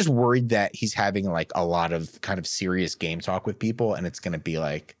 And I'm just worried that he's having like a lot of kind of serious game talk with people. And it's going to be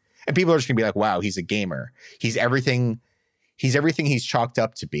like, and people are just going to be like, wow, he's a gamer. He's everything he's chalked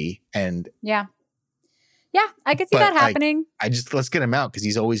up to be. And yeah, I could see that happening. Let's get him out because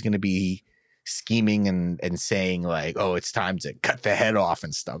he's always going to be scheming and saying like, oh, it's time to cut the head off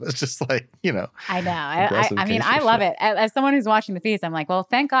and stuff. It's just like, I know. I mean, I love it. As someone who's watching the feeds, I'm like, well,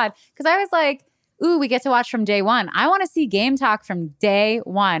 thank God. Because I was like, ooh, we get to watch from day one. I want to see game talk from day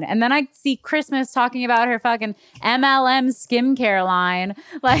one. And then I see Christmas talking about her fucking MLM skincare line.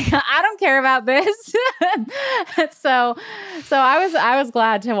 Like, I don't care about this. So I was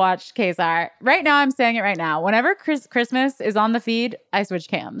glad to watch Kaysar. Right now, I'm saying it right now. Whenever Christmas is on the feed, I switch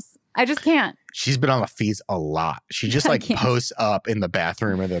cams. I just can't. She's been on the feeds a lot. She just like posts up in the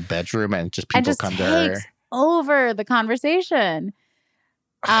bathroom or the bedroom and just people come to her. Over the conversation.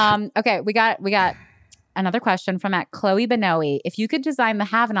 Okay, we got another question from Chloe Benoe. If you could design the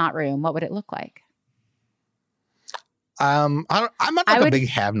Have Not room, what would it look like? I'm not a big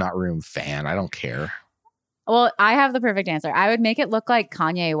Have Not room fan. I don't care. Well, I have the perfect answer. I would make it look like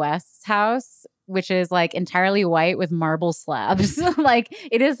Kanye West's house, which is like entirely white with marble slabs. Like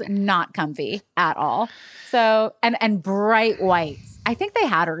it is not comfy at all. So, and bright whites. I think they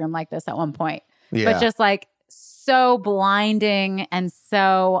had a room like this at one point, but just like so blinding and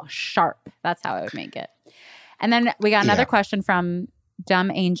so sharp. That's how I would make it. And then we got another question from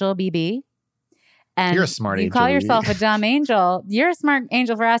Dumb Angel BB. And you're a smart angel. You call yourself a dumb angel. You're a smart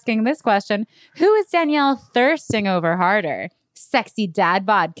angel for asking this question. Who is Danielle thirsting over harder? Sexy dad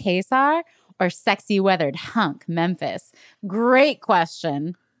bod Kaysar or sexy weathered hunk Memphis? Great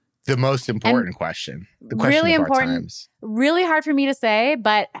question. The most important question. The question really of important, our times. Really hard for me to say,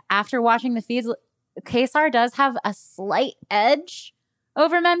 but after watching the feeds, Kaysar does have a slight edge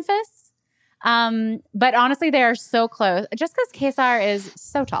over Memphis. But honestly, they are so close. Just because Kaysar is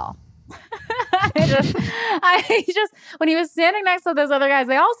so tall. I just when he was standing next to those other guys,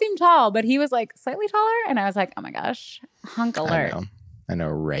 they all seemed tall, but he was like slightly taller, and I was like, oh my gosh, hunk alert. I know,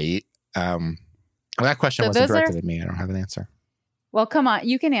 right? Well, that question wasn't directed at me. I don't have an answer. Well, come on,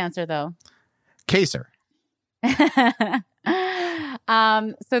 you can answer though. Kaysar.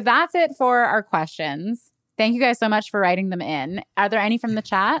 So that's it for our questions. Thank you guys so much for writing them in. Are there any from the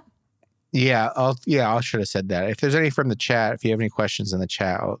chat? Yeah, I should have said that. If there's any from the chat, if you have any questions in the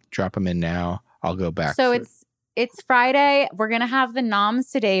chat, I'll drop them in now. I'll go back. So it's Friday. We're going to have the noms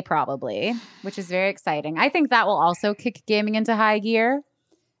today probably, which is very exciting. I think that will also kick gaming into high gear.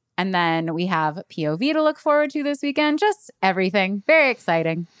 And then we have POV to look forward to this weekend. Just everything. Very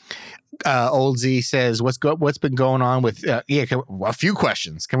exciting. Old Z says, what's been going on with, a few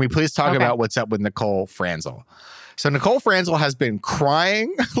questions. Can we please talk about what's up with Nicole Franzel? So Nicole Franzel has been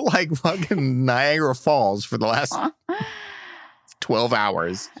crying like fucking Niagara Falls for the last 12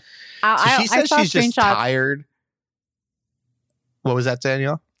 hours. She says she's just tired. What was that,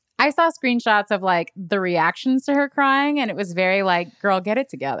 Danielle? I saw screenshots of like the reactions to her crying, and it was very like, girl, get it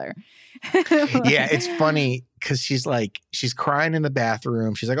together. Yeah, it's funny because she's crying in the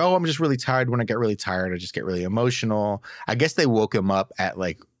bathroom. She's like, oh, I'm just really tired. When I get really tired, I just get really emotional. I guess they woke him up at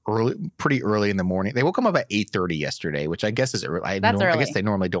like pretty early in the morning. They woke him up at 8:30 yesterday, which I guess is early. That's early. I guess they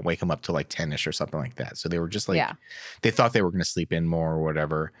normally don't wake him up till like 10ish or something like that. So they were just like, they thought they were going to sleep in more or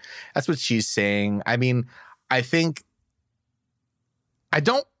whatever. That's what she's saying. I mean, I think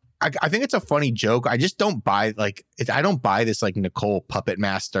it's a funny joke. I just don't buy I don't buy this like Nicole puppet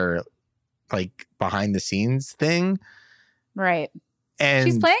master like behind the scenes thing. Right.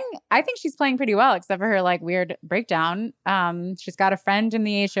 And I think she's playing pretty well, except for her like weird breakdown. She's got a friend in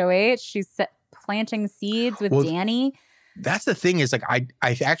the HOH. She's planting seeds with Danny. That's the thing is like, I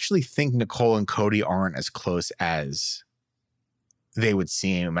actually think Nicole and Cody aren't as close as they would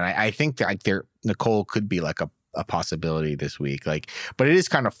seem. And I think that like Nicole could be like a possibility this week. Like, but it is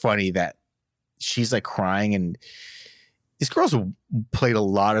kind of funny that she's like crying, and these girls have played a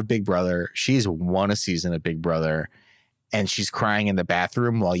lot of Big Brother. She's won a season of Big Brother, and she's crying in the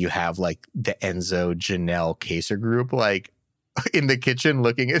bathroom while you have like the Enzo, Janelle, Kaser group like in the kitchen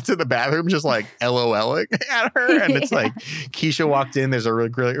looking into the bathroom, just like LOLing at her. And it's like Keisha walked in. There's a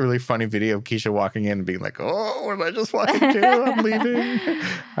really funny video of Keisha walking in and being like, "Oh, what am I just walking to? I'm leaving."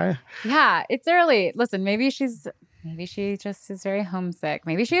 Yeah, it's early. Listen, maybe she just is very homesick.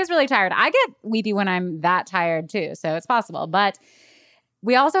 Maybe she is really tired. I get weepy when I'm that tired too, so it's possible. But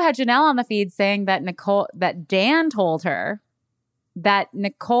we also had Janelle on the feed saying that Dan told her that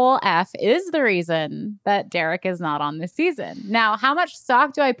Nicole F is the reason that Derek is not on this season. Now, how much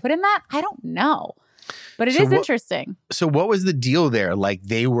stock do I put in that? I don't know. But it is interesting. So what was the deal there? Like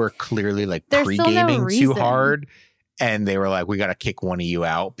they were clearly like pre-gaming too hard, and they were like, we got to kick one of you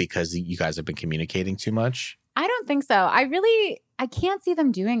out because you guys have been communicating too much? I don't think so. I can't see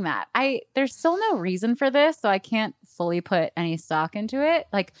them doing that. There's still no reason for this, so I can't fully put any stock into it.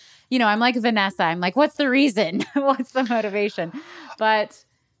 Like, I'm like Vanessa. I'm like, what's the reason? What's the motivation? But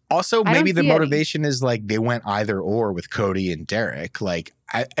also maybe the motivation is like they went either or with Cody and Derek. Like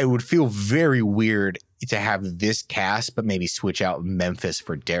I would feel very weird to have this cast, but maybe switch out Memphis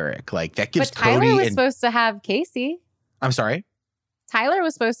for Derek. Like that gives Cody. But Tyler was supposed to have Casey. I'm sorry? Tyler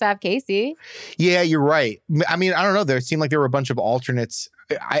was supposed to have Casey. Yeah, you're right. I mean, I don't know. There seemed like there were a bunch of alternates.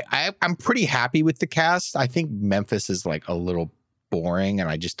 I'm pretty happy with the cast. I think Memphis is like a little boring, and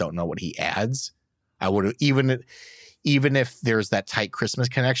I just don't know what he adds. I would have even if there's that tight Christmas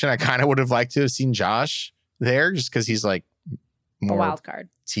connection, I kind of would have liked to have seen Josh there, just because he's like more a wild card,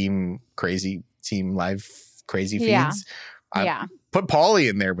 team live crazy feeds. Yeah. Put Paulie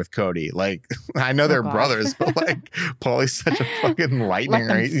in there with Cody. Like, I know they're brothers, but like, Paulie's such a fucking lightning.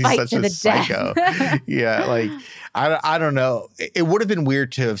 Right? He's such a psycho. Yeah, like, I don't know. It would have been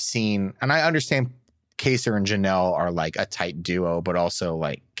weird to have seen, and I understand Kaser and Janelle are like a tight duo, but also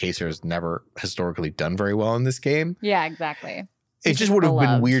like Kaser's never historically done very well in this game. Yeah, exactly. It just would have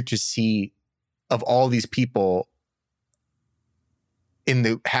been weird to see of all these people in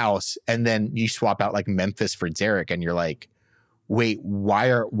the house, and then you swap out like Memphis for Derek, and you're like, wait,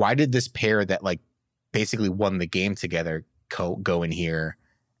 why did this pair that like basically won the game together go in here,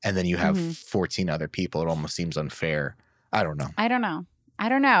 and then you have 14 other people? It almost seems unfair. I don't know.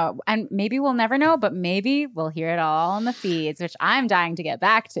 And maybe we'll never know, but maybe we'll hear it all on the feeds, which I'm dying to get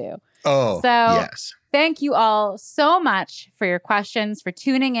back to. Oh, so yes. Thank you all so much for your questions, for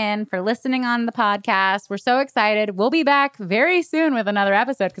tuning in, for listening on the podcast. We're so excited. We'll be back very soon with another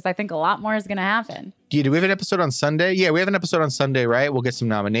episode because I think a lot more is going to happen. Yeah, do we have an episode on Sunday? Yeah, we have an episode on Sunday, right? We'll get some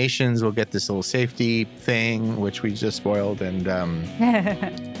nominations. We'll get this little safety thing, which we just spoiled. And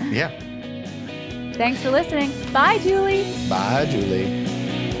yeah. Thanks for listening. Bye, Julie. Bye, Julie.